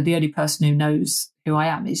 So the only person who knows who I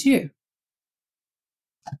am is you.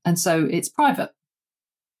 And so it's private.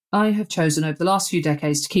 I have chosen over the last few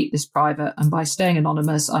decades to keep this private, and by staying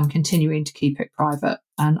anonymous, I'm continuing to keep it private.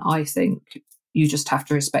 And I think you just have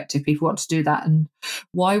to respect if people want to do that. And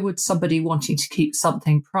why would somebody wanting to keep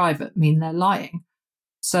something private mean they're lying?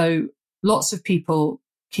 So lots of people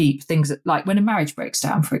keep things that, like when a marriage breaks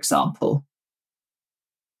down, for example,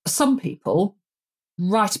 some people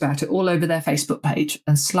write about it all over their Facebook page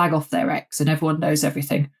and slag off their ex and everyone knows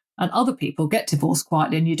everything. And other people get divorced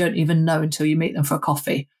quietly and you don't even know until you meet them for a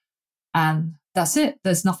coffee. And that's it.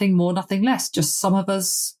 There's nothing more, nothing less. Just some of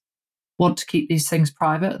us want to keep these things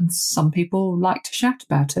private and some people like to shout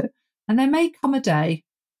about it. And there may come a day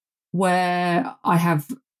where I have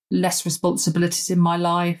less responsibilities in my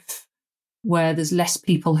life, where there's less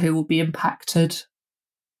people who will be impacted,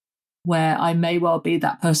 where I may well be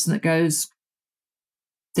that person that goes,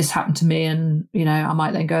 this happened to me, and, you know, I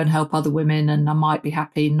might then go and help other women and I might be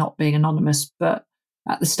happy not being anonymous. But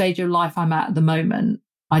at the stage of life I'm at the moment,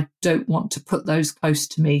 I don't want to put those close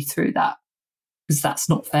to me through that, because that's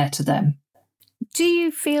not fair to them. Do you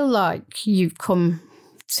feel like you've come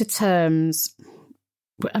to terms,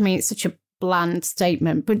 I mean, it's such a bland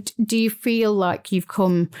statement, but do you feel like you've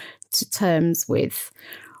come to terms with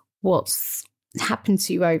what's happened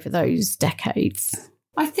to you over those decades?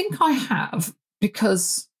 I think I have,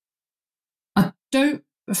 because I don't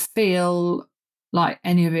feel like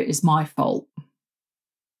any of it is my fault.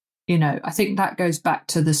 You know, I think that goes back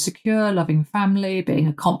to the secure, loving family, being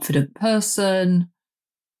a confident person,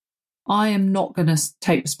 I am not going to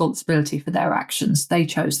take responsibility for their actions. They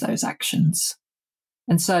chose those actions.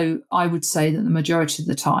 And so I would say that the majority of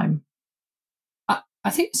the time, I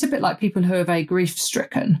think it's a bit like people who are very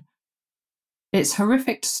grief-stricken. It's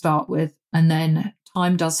horrific to start with, and then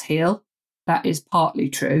time does heal. That is partly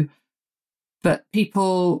true. But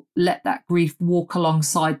people let that grief walk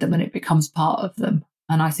alongside them and it becomes part of them.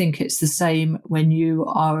 And I think it's the same when you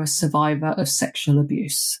are a survivor of sexual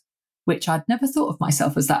abuse, which I'd never thought of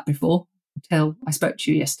myself as that before until I spoke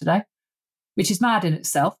to you yesterday, which is mad in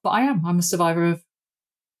itself. But I'm a survivor of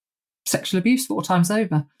sexual abuse 4 times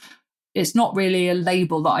over. It's not really a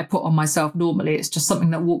label that I put on myself normally. It's just something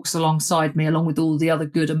that walks alongside me, along with all the other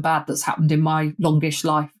good and bad that's happened in my longish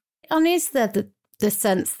life. And is there the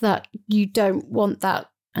sense that you don't want that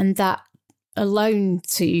and that alone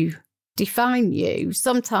to define you?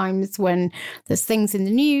 Sometimes when there's things in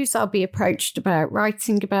the news, I'll be approached about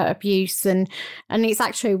writing about abuse, and it's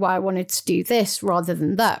actually why I wanted to do this rather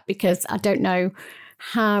than that, because I don't know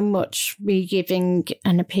how much me giving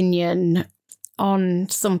an opinion on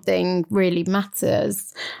something really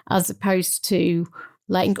matters, as opposed to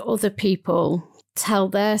letting other people tell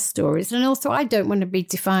their stories. And also, I don't want to be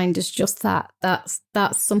defined as just that. That's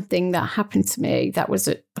something that happened to me. That was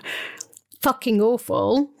fucking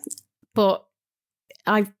awful. But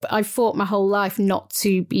I've fought my whole life not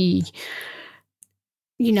to be,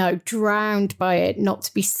 drowned by it, not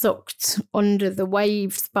to be sucked under the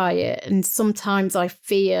waves by it. And sometimes I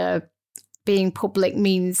fear being public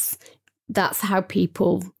means that's how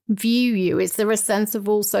people view you. Is there a sense of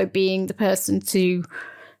also being the person to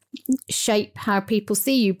shape how people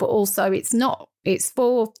see you, but also it's not, it's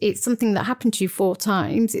something that happened to you 4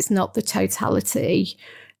 times. It's not the totality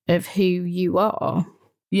of who you are.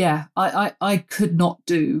 Yeah, I could not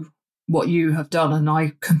do what you have done, and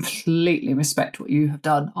I completely respect what you have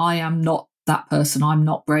done. I am not that person. I'm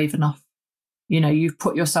not brave enough. You've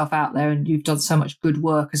put yourself out there and you've done so much good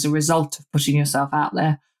work as a result of putting yourself out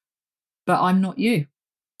there. But I'm not you,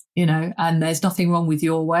 and there's nothing wrong with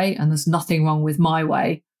your way and there's nothing wrong with my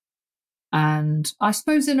way. And I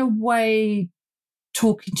suppose in a way,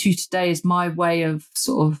 talking to you today is my way of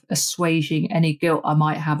sort of assuaging any guilt I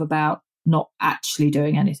might have about not actually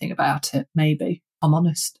doing anything about it, maybe. I'm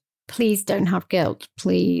honest. Please don't have guilt,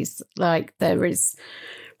 please. I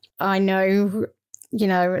know,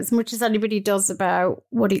 as much as anybody does about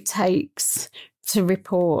what it takes to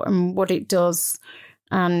report and what it does,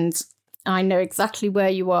 and I know exactly where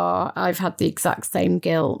you are. I've had the exact same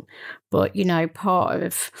guilt, but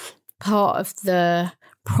part of the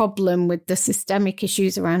problem with the systemic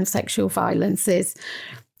issues around sexual violence is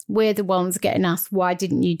we're the ones getting asked, why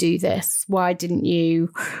didn't you do this? Why didn't you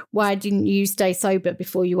stay sober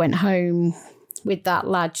before you went home with that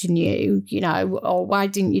lad you knew, or why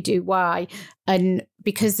didn't you do why? And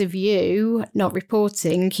because of you not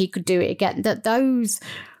reporting, he could do it again. That those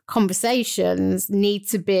conversations need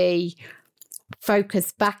to be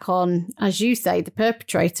focused back on, as you say, the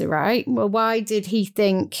perpetrator, right? Well, why did he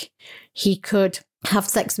think he could have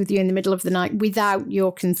sex with you in the middle of the night without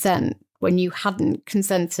your consent when you hadn't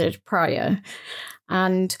consented prior?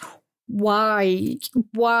 And why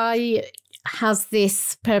has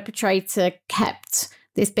this perpetrator kept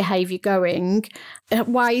this behaviour going?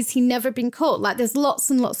 Why has he never been caught? There's lots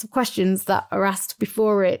and lots of questions that are asked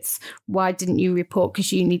before it's, why didn't you report?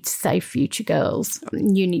 Because you need to save future girls.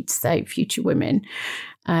 You need to save future women.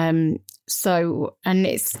 So, and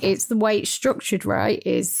it's the way it's structured, right?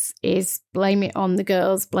 Is blame it on the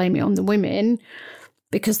girls, blame it on the women,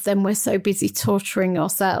 because then we're so busy torturing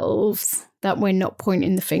ourselves that we're not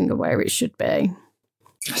pointing the finger where it should be.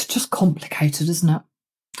 It's just complicated, isn't it?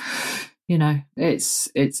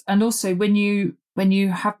 It's and also when you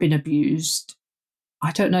have been abused,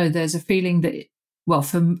 I don't know, there's a feeling that, well,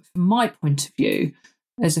 from my point of view,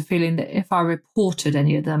 there's a feeling that if I reported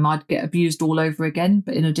any of them, I'd get abused all over again,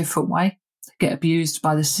 but in a different way. I'd get abused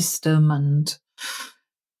by the system and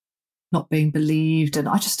not being believed, and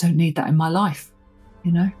I just don't need that in my life,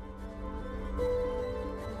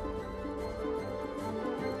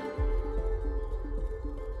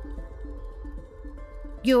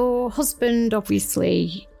 Your husband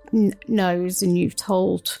obviously knows, and you've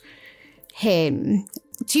told him.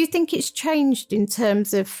 Do you think it's changed in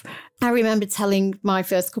terms of, I remember telling my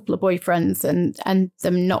first couple of boyfriends and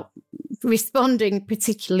them not responding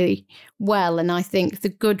particularly well. And I think the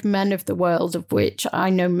good men of the world, of which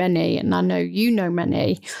I know many, and I know you know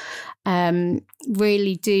many,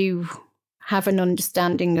 really do have an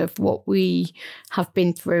understanding of what we have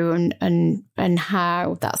been through and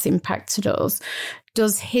how that's impacted us.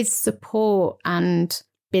 Does his support and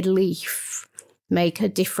belief make a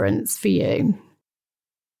difference for you?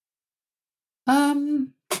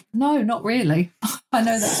 No, not really. I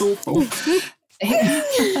know that's awful.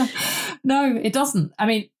 No, it doesn't. I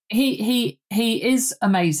mean, he is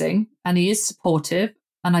amazing and he is supportive.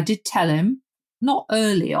 And I did tell him, not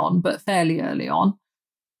early on, but fairly early on.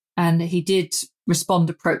 And he did respond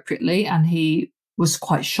appropriately. And he was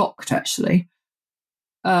quite shocked, actually,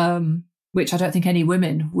 which I don't think any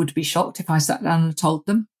women would be shocked if I sat down and told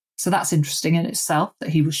them. So that's interesting in itself that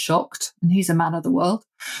he was shocked. And he's a man of the world.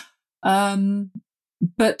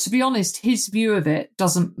 But to be honest, his view of it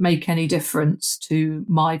doesn't make any difference to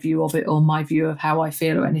my view of it or my view of how I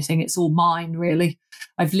feel or anything. It's all mine, really.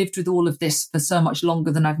 I've lived with all of this for so much longer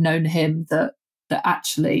than I've known him that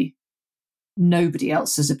actually nobody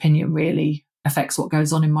else's opinion really affects what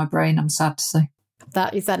goes on in my brain, I'm sad to say.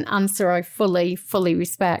 That is an answer I fully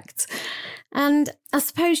respect. And I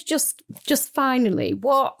suppose just finally,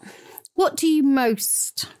 what do you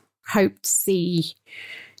most hope to see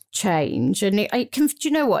change? And it can, do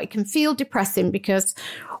you know what? It can feel depressing because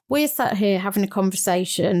we're sat here having a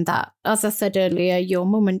conversation that, as I said earlier, your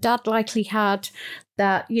mum and dad likely had,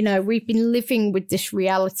 that, you know, we've been living with this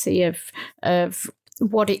reality of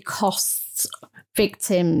what it costs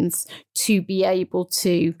victims to be able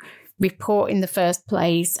to report in the first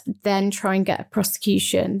place, then try and get a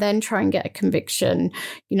prosecution, then try and get a conviction.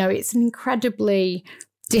 You know, it's an incredibly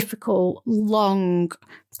difficult, long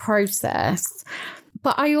process.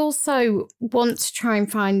 But I also want to try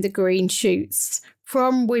and find the green shoots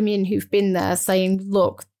from women who've been there saying,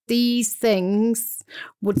 look, these things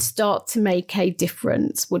would start to make a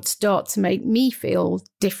difference, would start to make me feel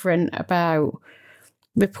different about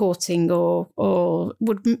reporting, or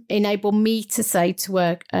would enable me to say to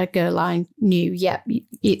a girl I knew,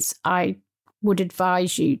 I would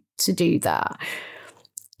advise you to do that.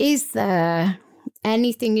 Is there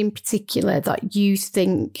anything in particular that you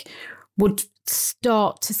think would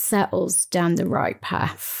start to set us down the right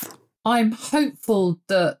path? I'm hopeful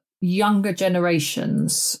that younger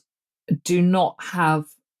generations do not have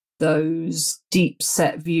those deep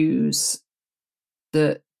set views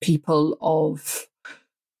that people of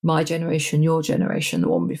my generation, your generation, the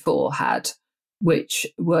one before had, which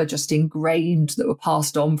were just ingrained, that were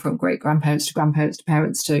passed on from great grandparents to grandparents to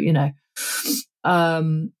parents to, you know,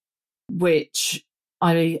 which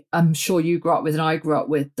I'm sure you grew up with and I grew up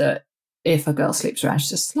with, that if a girl sleeps around,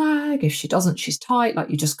 she's a slag. If she doesn't, she's tight, like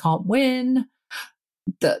you just can't win.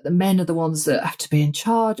 That the men are the ones that have to be in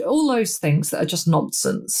charge. All those things that are just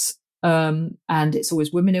nonsense. And it's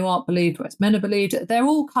always women who aren't believed, whereas men are believed. They're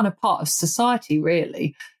all kind of part of society,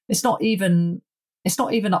 really. It's not even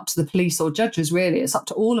up to the police or judges, really. It's up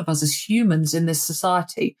to all of us as humans in this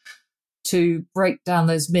society to break down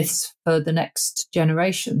those myths for the next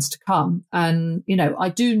generations to come. And, you know, I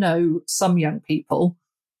do know some young people,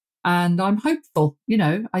 and I'm hopeful. You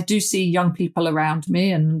know, I do see young people around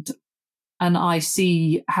me, and I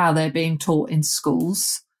see how they're being taught in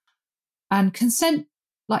schools. And consent,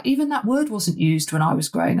 like, even that word wasn't used when I was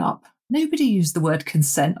growing up. Nobody used the word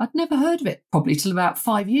consent. I'd never heard of it probably till about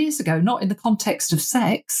 5 years ago, not in the context of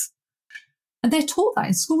sex. And they're taught that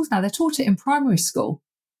in schools now. They're taught it in primary school.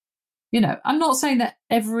 You know, I'm not saying that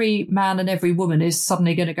every man and every woman is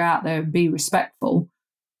suddenly going to go out there and be respectful,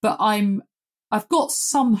 but I've got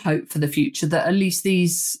some hope for the future that at least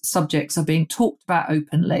these subjects are being talked about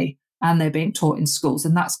openly and they're being taught in schools.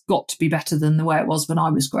 And that's got to be better than the way it was when I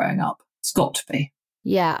was growing up. It's got to be.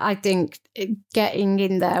 Yeah, I think getting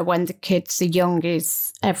in there when the kids are young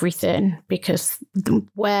is everything, because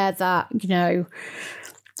where that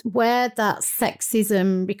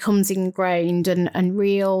sexism becomes ingrained and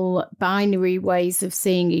real binary ways of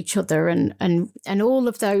seeing each other and all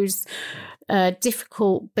of those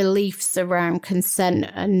difficult beliefs around consent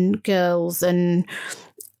and girls, and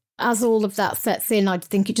as all of that sets in, I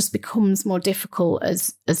think it just becomes more difficult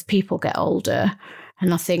as people get older.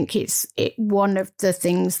 And I think it's one of the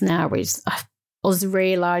things now is us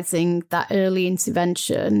realising that early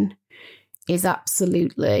intervention is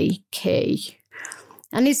absolutely key.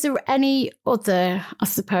 And is there any other, I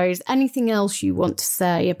suppose, anything else you want to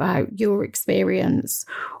say about your experience,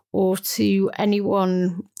 or to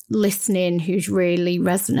anyone listening who's really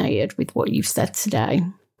resonated with what you've said today?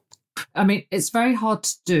 I mean, it's very hard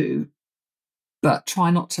to do, but try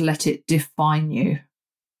not to let it define you.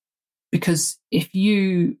 Because if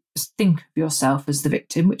you think of yourself as the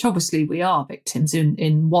victim, which obviously we are victims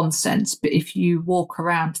in one sense, but if you walk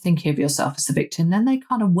around thinking of yourself as the victim, then they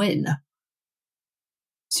kind of win.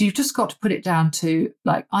 So you've just got to put it down to,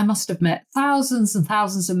 like, I must have met thousands and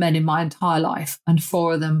thousands of men in my entire life, and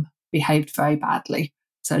 4 of them behaved very badly.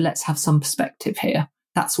 So let's have some perspective here.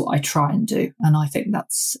 That's what I try and do. And I think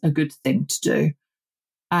that's a good thing to do.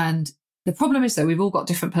 And The problem is, though, we've all got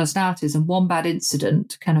different personalities, and one bad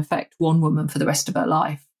incident can affect one woman for the rest of her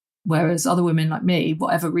life. Whereas other women like me,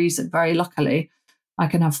 whatever reason, very luckily, I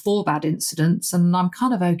can have 4 bad incidents and I'm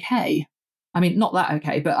kind of okay. I mean, not that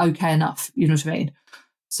okay, but okay enough. You know what I mean?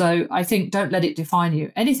 So I think don't let it define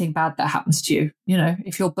you. Anything bad that happens to you,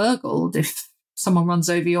 if you're burgled, if someone runs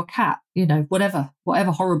over your cat, whatever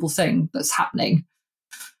horrible thing that's happening,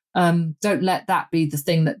 don't let that be the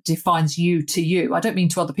thing that defines you to you. I don't mean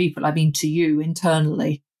to other people, I mean to you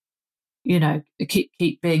internally.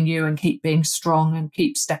 Keep being you and keep being strong and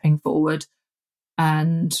keep stepping forward.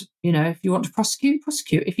 And, if you want to prosecute.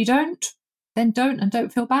 If you don't, then don't, and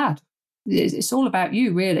don't feel bad. It's all about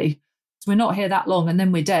you, really. So we're not here that long and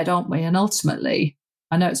then we're dead, aren't we? And ultimately,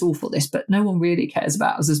 I know it's awful this, but no one really cares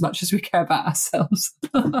about us as much as we care about ourselves.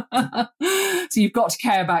 So you've got to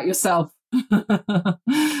care about yourself.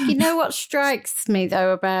 You know what strikes me,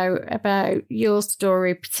 though, about your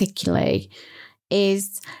story particularly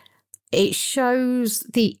is it shows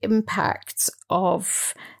the impact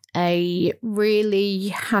of a really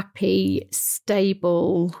happy,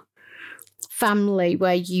 stable family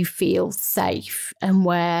where you feel safe, and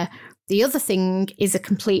where the other thing is a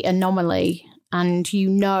complete anomaly and you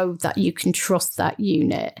know that you can trust that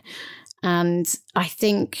unit. And I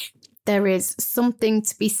think there is something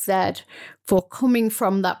to be said for coming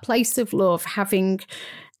from that place of love, having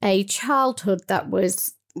a childhood that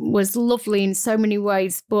was lovely in so many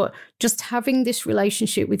ways, but just having this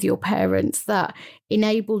relationship with your parents that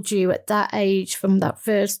enabled you at that age, from that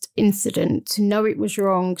first incident, to know it was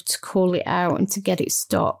wrong, to call it out and to get it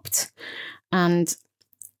stopped. And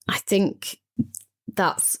I think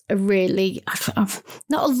that's a really,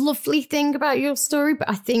 not a lovely thing about your story, but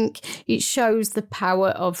I think it shows the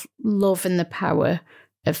power of love and the power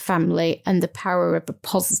of family and the power of a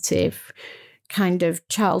positive kind of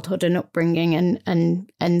childhood and upbringing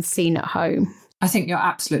and seen at home. I think you're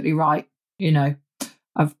absolutely right.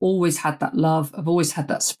 I've always had that love. I've always had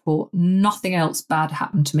that support. Nothing else bad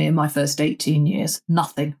happened to me in my first 18 years.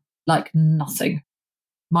 Nothing. Like nothing.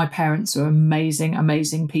 My parents are amazing,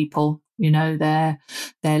 amazing people. They're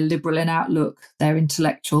liberal in outlook. They're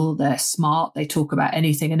intellectual. They're smart. They talk about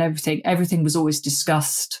anything and everything. Everything was always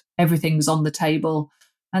discussed. Everything was on the table.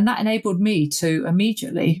 And that enabled me to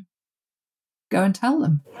immediately go and tell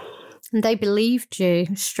them. And they believed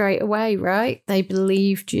you straight away, right? They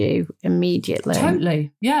believed you immediately.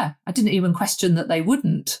 Totally. Yeah. I didn't even question that they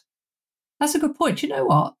wouldn't. That's a good point. You know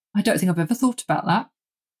what? I don't think I've ever thought about that.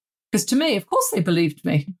 Because to me, of course, they believed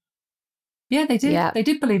me. Yeah, they did. Yeah. They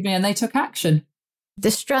did believe me and they took action.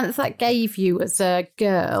 The strength that gave you as a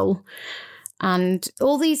girl, and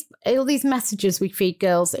all these messages we feed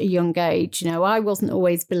girls at a young age, I wasn't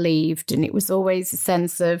always believed, and it was always a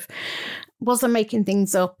sense of, was I making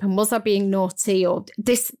things up and was I being naughty, or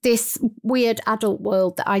this weird adult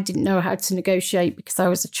world that I didn't know how to negotiate because I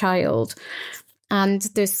was a child. And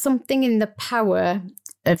there's something in the power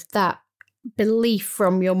of that belief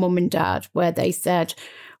from your mum and dad where they said,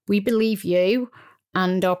 we believe you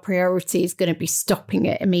and our priority is going to be stopping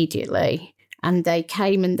it immediately. And they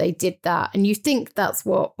came and they did that. And you think that's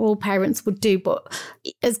what all parents would do. But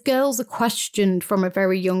as girls are questioned from a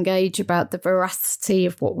very young age about the veracity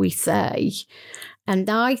of what we say. And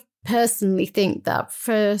I personally think that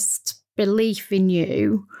first belief in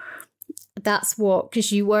you, that's what,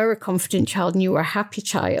 because you were a confident child and you were a happy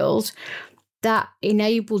child, that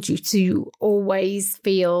enabled you to always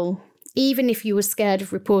feel, even if you were scared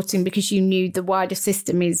of reporting because you knew the wider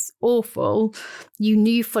system is awful, you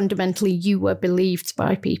knew fundamentally you were believed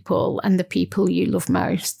by people and the people you love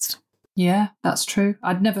most. Yeah, that's true.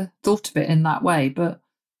 I'd never thought of it in that way, but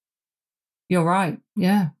you're right.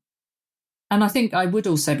 Yeah. And I think I would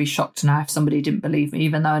also be shocked now if somebody didn't believe me,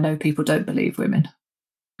 even though I know people don't believe women,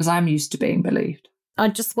 because I'm used to being believed. I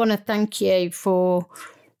just want to thank you for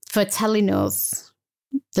telling us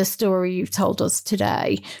the story you've told us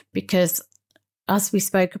today, because as we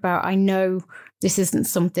spoke about, I know this isn't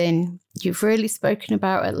something you've really spoken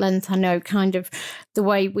about at length. I know kind of the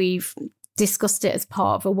way we've discussed it as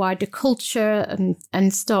part of a wider culture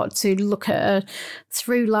and start to look at a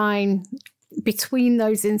through line between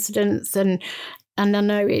those incidents. And I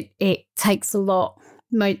know it takes a lot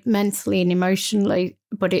mentally and emotionally,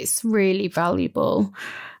 but it's really valuable.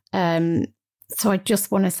 So I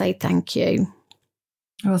just want to say thank you.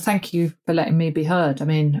 Well, thank you for letting me be heard. I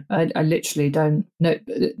mean, I literally don't know.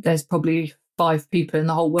 There's probably 5 people in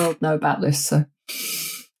the whole world know about this. So,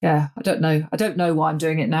 yeah, I don't know. I don't know why I'm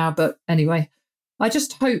doing it now. But anyway, I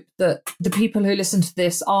just hope that the people who listen to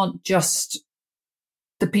this aren't just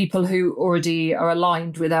the people who already are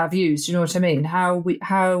aligned with our views. Do you know what I mean? How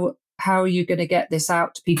are you going to get this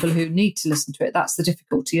out to people who need to listen to it? That's the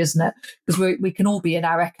difficulty, isn't it? Because we can all be in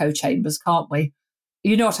our echo chambers, can't we?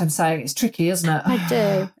 You know what I'm saying? It's tricky, isn't it?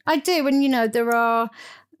 I do. And, you know,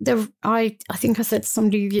 I think I said to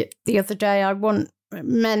somebody the other day, I want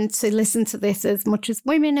men to listen to this as much as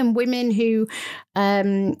women, and women who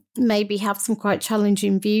maybe have some quite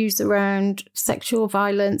challenging views around sexual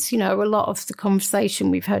violence. You know, a lot of the conversation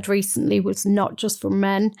we've had recently was not just from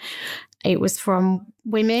men. It was from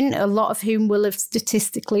women, a lot of whom will have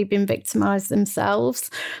statistically been victimised themselves.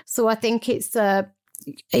 So I think it's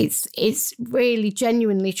really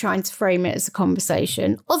genuinely trying to frame it as a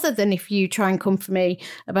conversation, other than if you try and come for me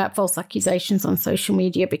about false accusations on social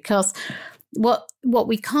media, because what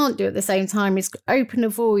we can't do at the same time is open a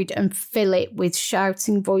void and fill it with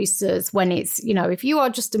shouting voices when it's, you know, if you are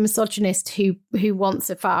just a misogynist who wants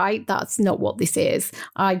a fight, that's not what this is.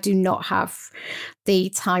 I do not have the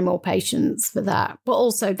time or patience for that. But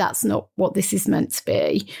also that's not what this is meant to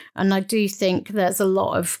be. And I do think there's a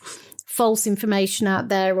lot of false information out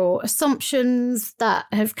there, or assumptions that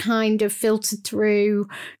have kind of filtered through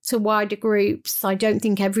to wider groups. I don't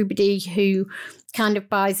think everybody who kind of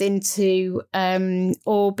buys into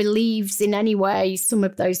or believes in any way some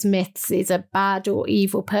of those myths is a bad or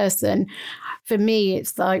evil person. For me,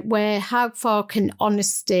 it's like, how far can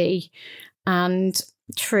honesty and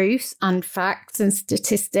truth and facts and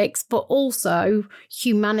statistics, but also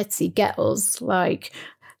humanity get us? Like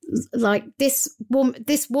this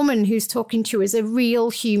woman who's talking to you is a real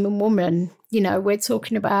human woman. You know, we're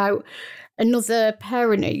talking about another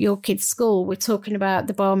parent at your kid's school. We're talking about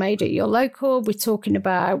the barmaid at your local. We're talking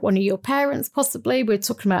about one of your parents, possibly. We're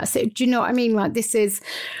talking about, do you know what I mean? Like, this is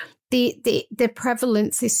the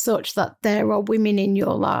prevalence is such that there are women in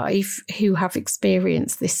your life who have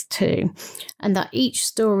experienced this too, and that each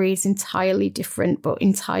story is entirely different but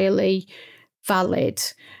entirely valid.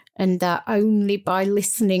 And that only by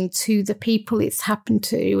listening to the people it's happened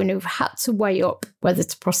to, and who've had to weigh up whether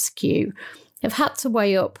to prosecute, have had to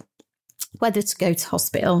weigh up whether to go to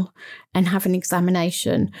hospital and have an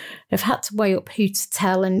examination, have had to weigh up who to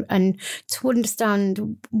tell, and to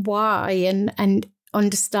understand why, and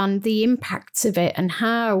understand the impacts of it, and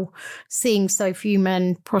how seeing so few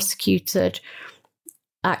men prosecuted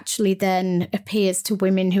actually then appears to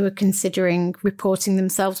women who are considering reporting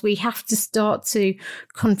themselves. We have to start to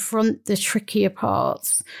confront the trickier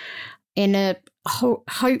parts in a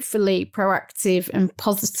hopefully proactive and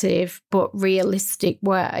positive but realistic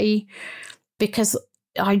way, because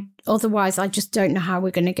otherwise I just don't know how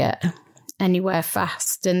we're going to get anywhere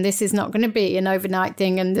fast. And this is not going to be an overnight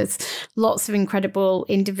thing, and there's lots of incredible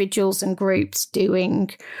individuals and groups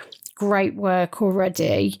doing great work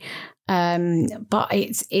already. But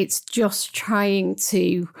it's just trying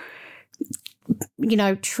to, you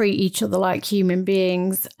know, treat each other like human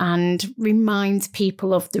beings and remind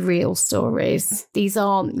people of the real stories. These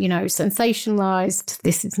aren't, you know, sensationalized.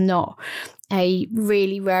 This is not a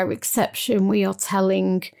really rare exception. We are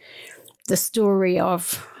telling the story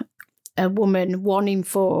of a woman, 1 in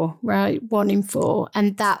 4, right? 1 in 4.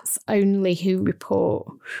 And that's only who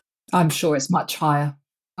report. I'm sure it's much higher.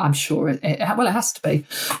 I'm sure it has to be,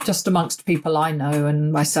 just amongst people I know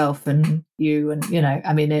and myself and you, and, you know,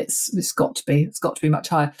 I mean, it's got to be much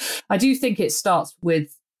higher. I do think it starts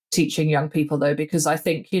with teaching young people, though, because I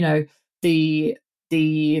think, you know, the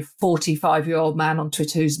 45-year-old man on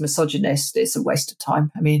Twitter who's misogynist, it's a waste of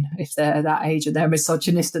time. I mean, if they're that age and they're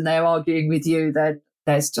misogynist and they're arguing with you, then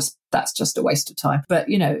that's just a waste of time. But,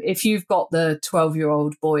 you know, if you've got the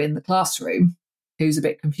 12-year-old boy in the classroom who's a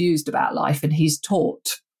bit confused about life and he's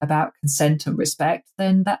taught about consent and respect,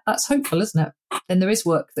 then that's hopeful, isn't it? Then there is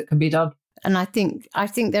work that can be done. And I think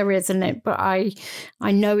there is, isn't it? But I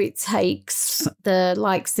know it takes the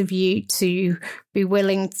likes of you to be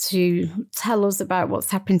willing to tell us about what's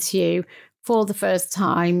happened to you for the first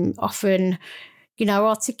time, often, you know,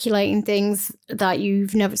 articulating things that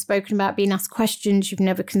you've never spoken about, being asked questions you've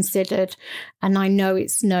never considered. And I know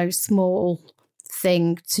it's no small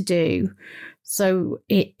thing to do. So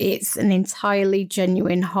it's an entirely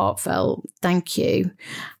genuine, heartfelt thank you.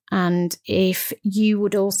 And if you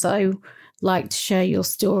would also like to share your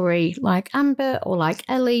story like Amber or like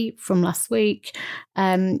Ellie from last week,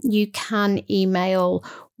 you can email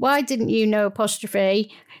why didn't you know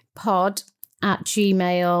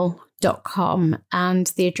pod@gmail.com, and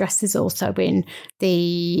the address is also in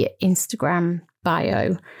the Instagram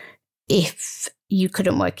bio if you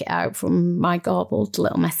couldn't work it out from my garbled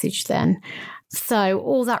little message then. So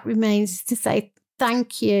all that remains is to say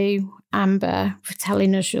thank you, Amber, for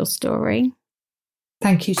telling us your story.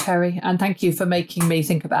 Thank you, Terry. And thank you for making me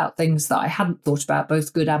think about things that I hadn't thought about,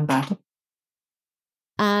 both good and bad.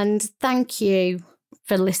 And thank you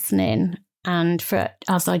for listening and for,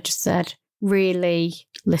 as I just said, really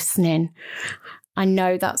listening. I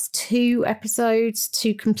know that's 2 episodes,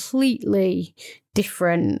 2 completely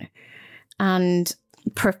different and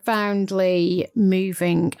profoundly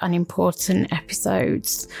moving and important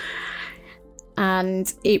episodes.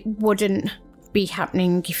 And it wouldn't be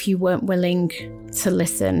happening if you weren't willing to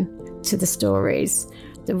listen to the stories,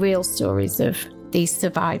 the real stories of these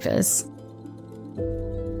survivors.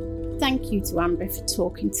 Thank you to Amber for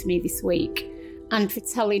talking to me this week and for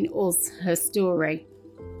telling us her story.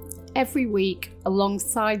 Every week,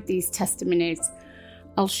 alongside these testimonies,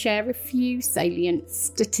 I'll share a few salient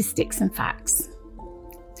statistics and facts.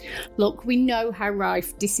 Look, we know how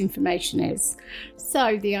rife disinformation is,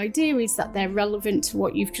 so the idea is that they're relevant to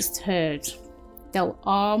what you've just heard. They'll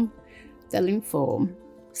arm, they'll inform,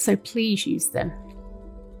 so please use them.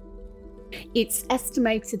 It's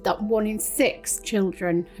estimated that 1 in 6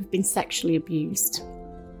 children have been sexually abused.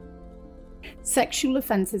 Sexual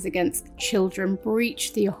offences against children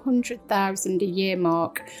breached the 100,000 a year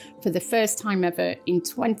mark for the first time ever in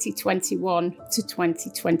 2021 to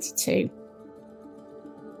 2022.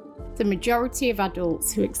 The majority of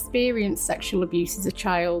adults who experienced sexual abuse as a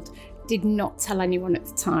child did not tell anyone at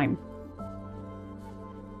the time.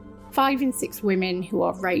 5 in 6 women who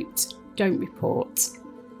are raped don't report.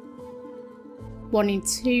 1 in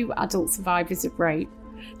 2 adult survivors of rape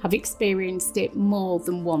have experienced it more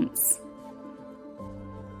than once.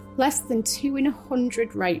 Less than 2 in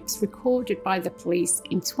 100 rapes recorded by the police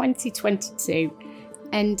in 2022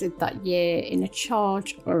 ended that year in a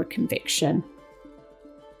charge or a conviction.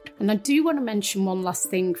 And I do want to mention one last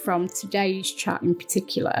thing from today's chat in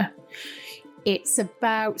particular. It's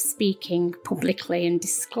about speaking publicly and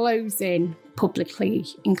disclosing publicly,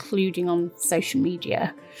 including on social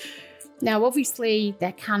media. Now, obviously,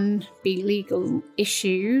 there can be legal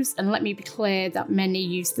issues, and let me be clear that many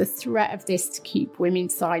use the threat of this to keep women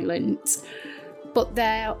silent. But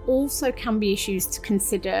there also can be issues to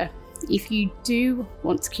consider if you do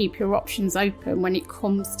want to keep your options open when it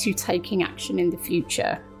comes to taking action in the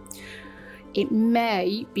future. It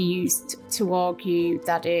may be used to argue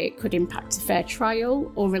that it could impact a fair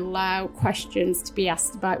trial or allow questions to be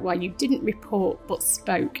asked about why you didn't report but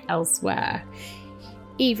spoke elsewhere,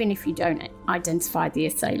 even if you don't identify the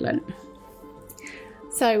assailant.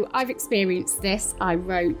 So I've experienced this. I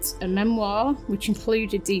wrote a memoir which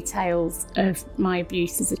included details of my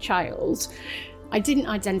abuse as a child. I didn't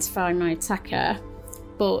identify my attacker,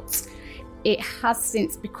 but it has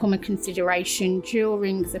since become a consideration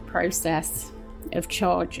during the process of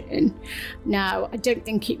charging. Now, I don't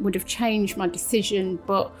think it would have changed my decision,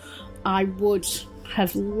 but I would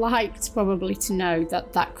have liked probably to know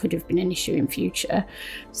that that could have been an issue in future.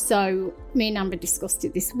 So me and Amber discussed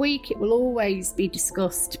it this week. It will always be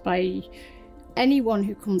discussed by anyone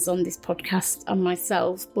who comes on this podcast and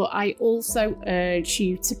myself, but I also urge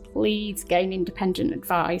you to please gain independent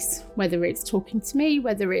advice, whether it's talking to me,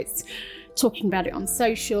 whether it's talking about it on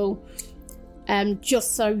social,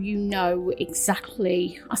 just so you know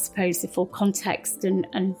exactly, I suppose, the full context and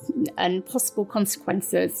possible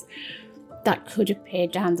consequences that could appear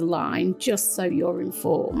down the line, just so you're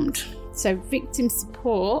informed. So victim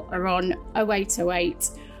support are on 0808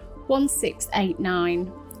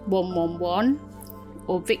 1689 111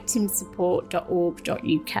 or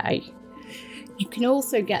victimsupport.org.uk. You can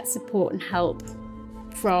also get support and help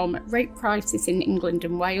from Rape Crisis in England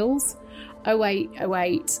and Wales,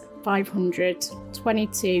 0808 500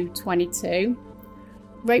 22 22,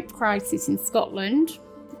 Rape Crisis in Scotland,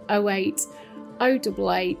 08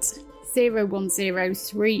 088 010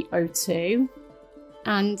 302,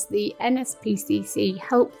 and the NSPCC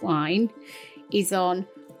helpline is on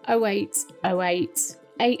 0808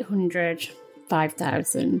 800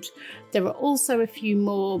 5000. There are also a few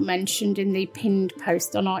more mentioned in the pinned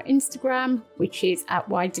post on our Instagram, which is at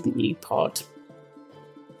Why Didn't You Pod.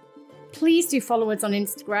 Please do follow us on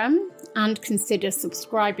Instagram and consider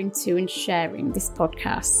subscribing to and sharing this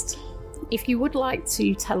podcast. If you would like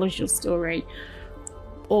to tell us your story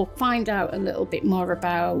or find out a little bit more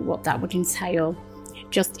about what that would entail,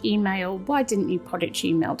 just email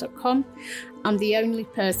whydidn'tyoupod@gmail.com. I'm the only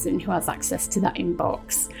person who has access to that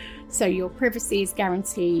inbox, so your privacy is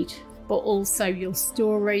guaranteed, but also your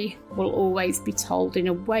story will always be told in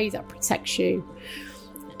a way that protects you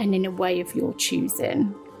and in a way of your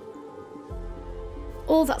choosing.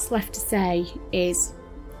 All that's left to say is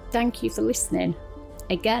thank you for listening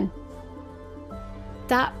again.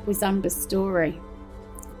 That was Amber's story,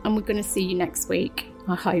 and we're going to see you next week,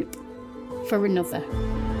 I hope, for another.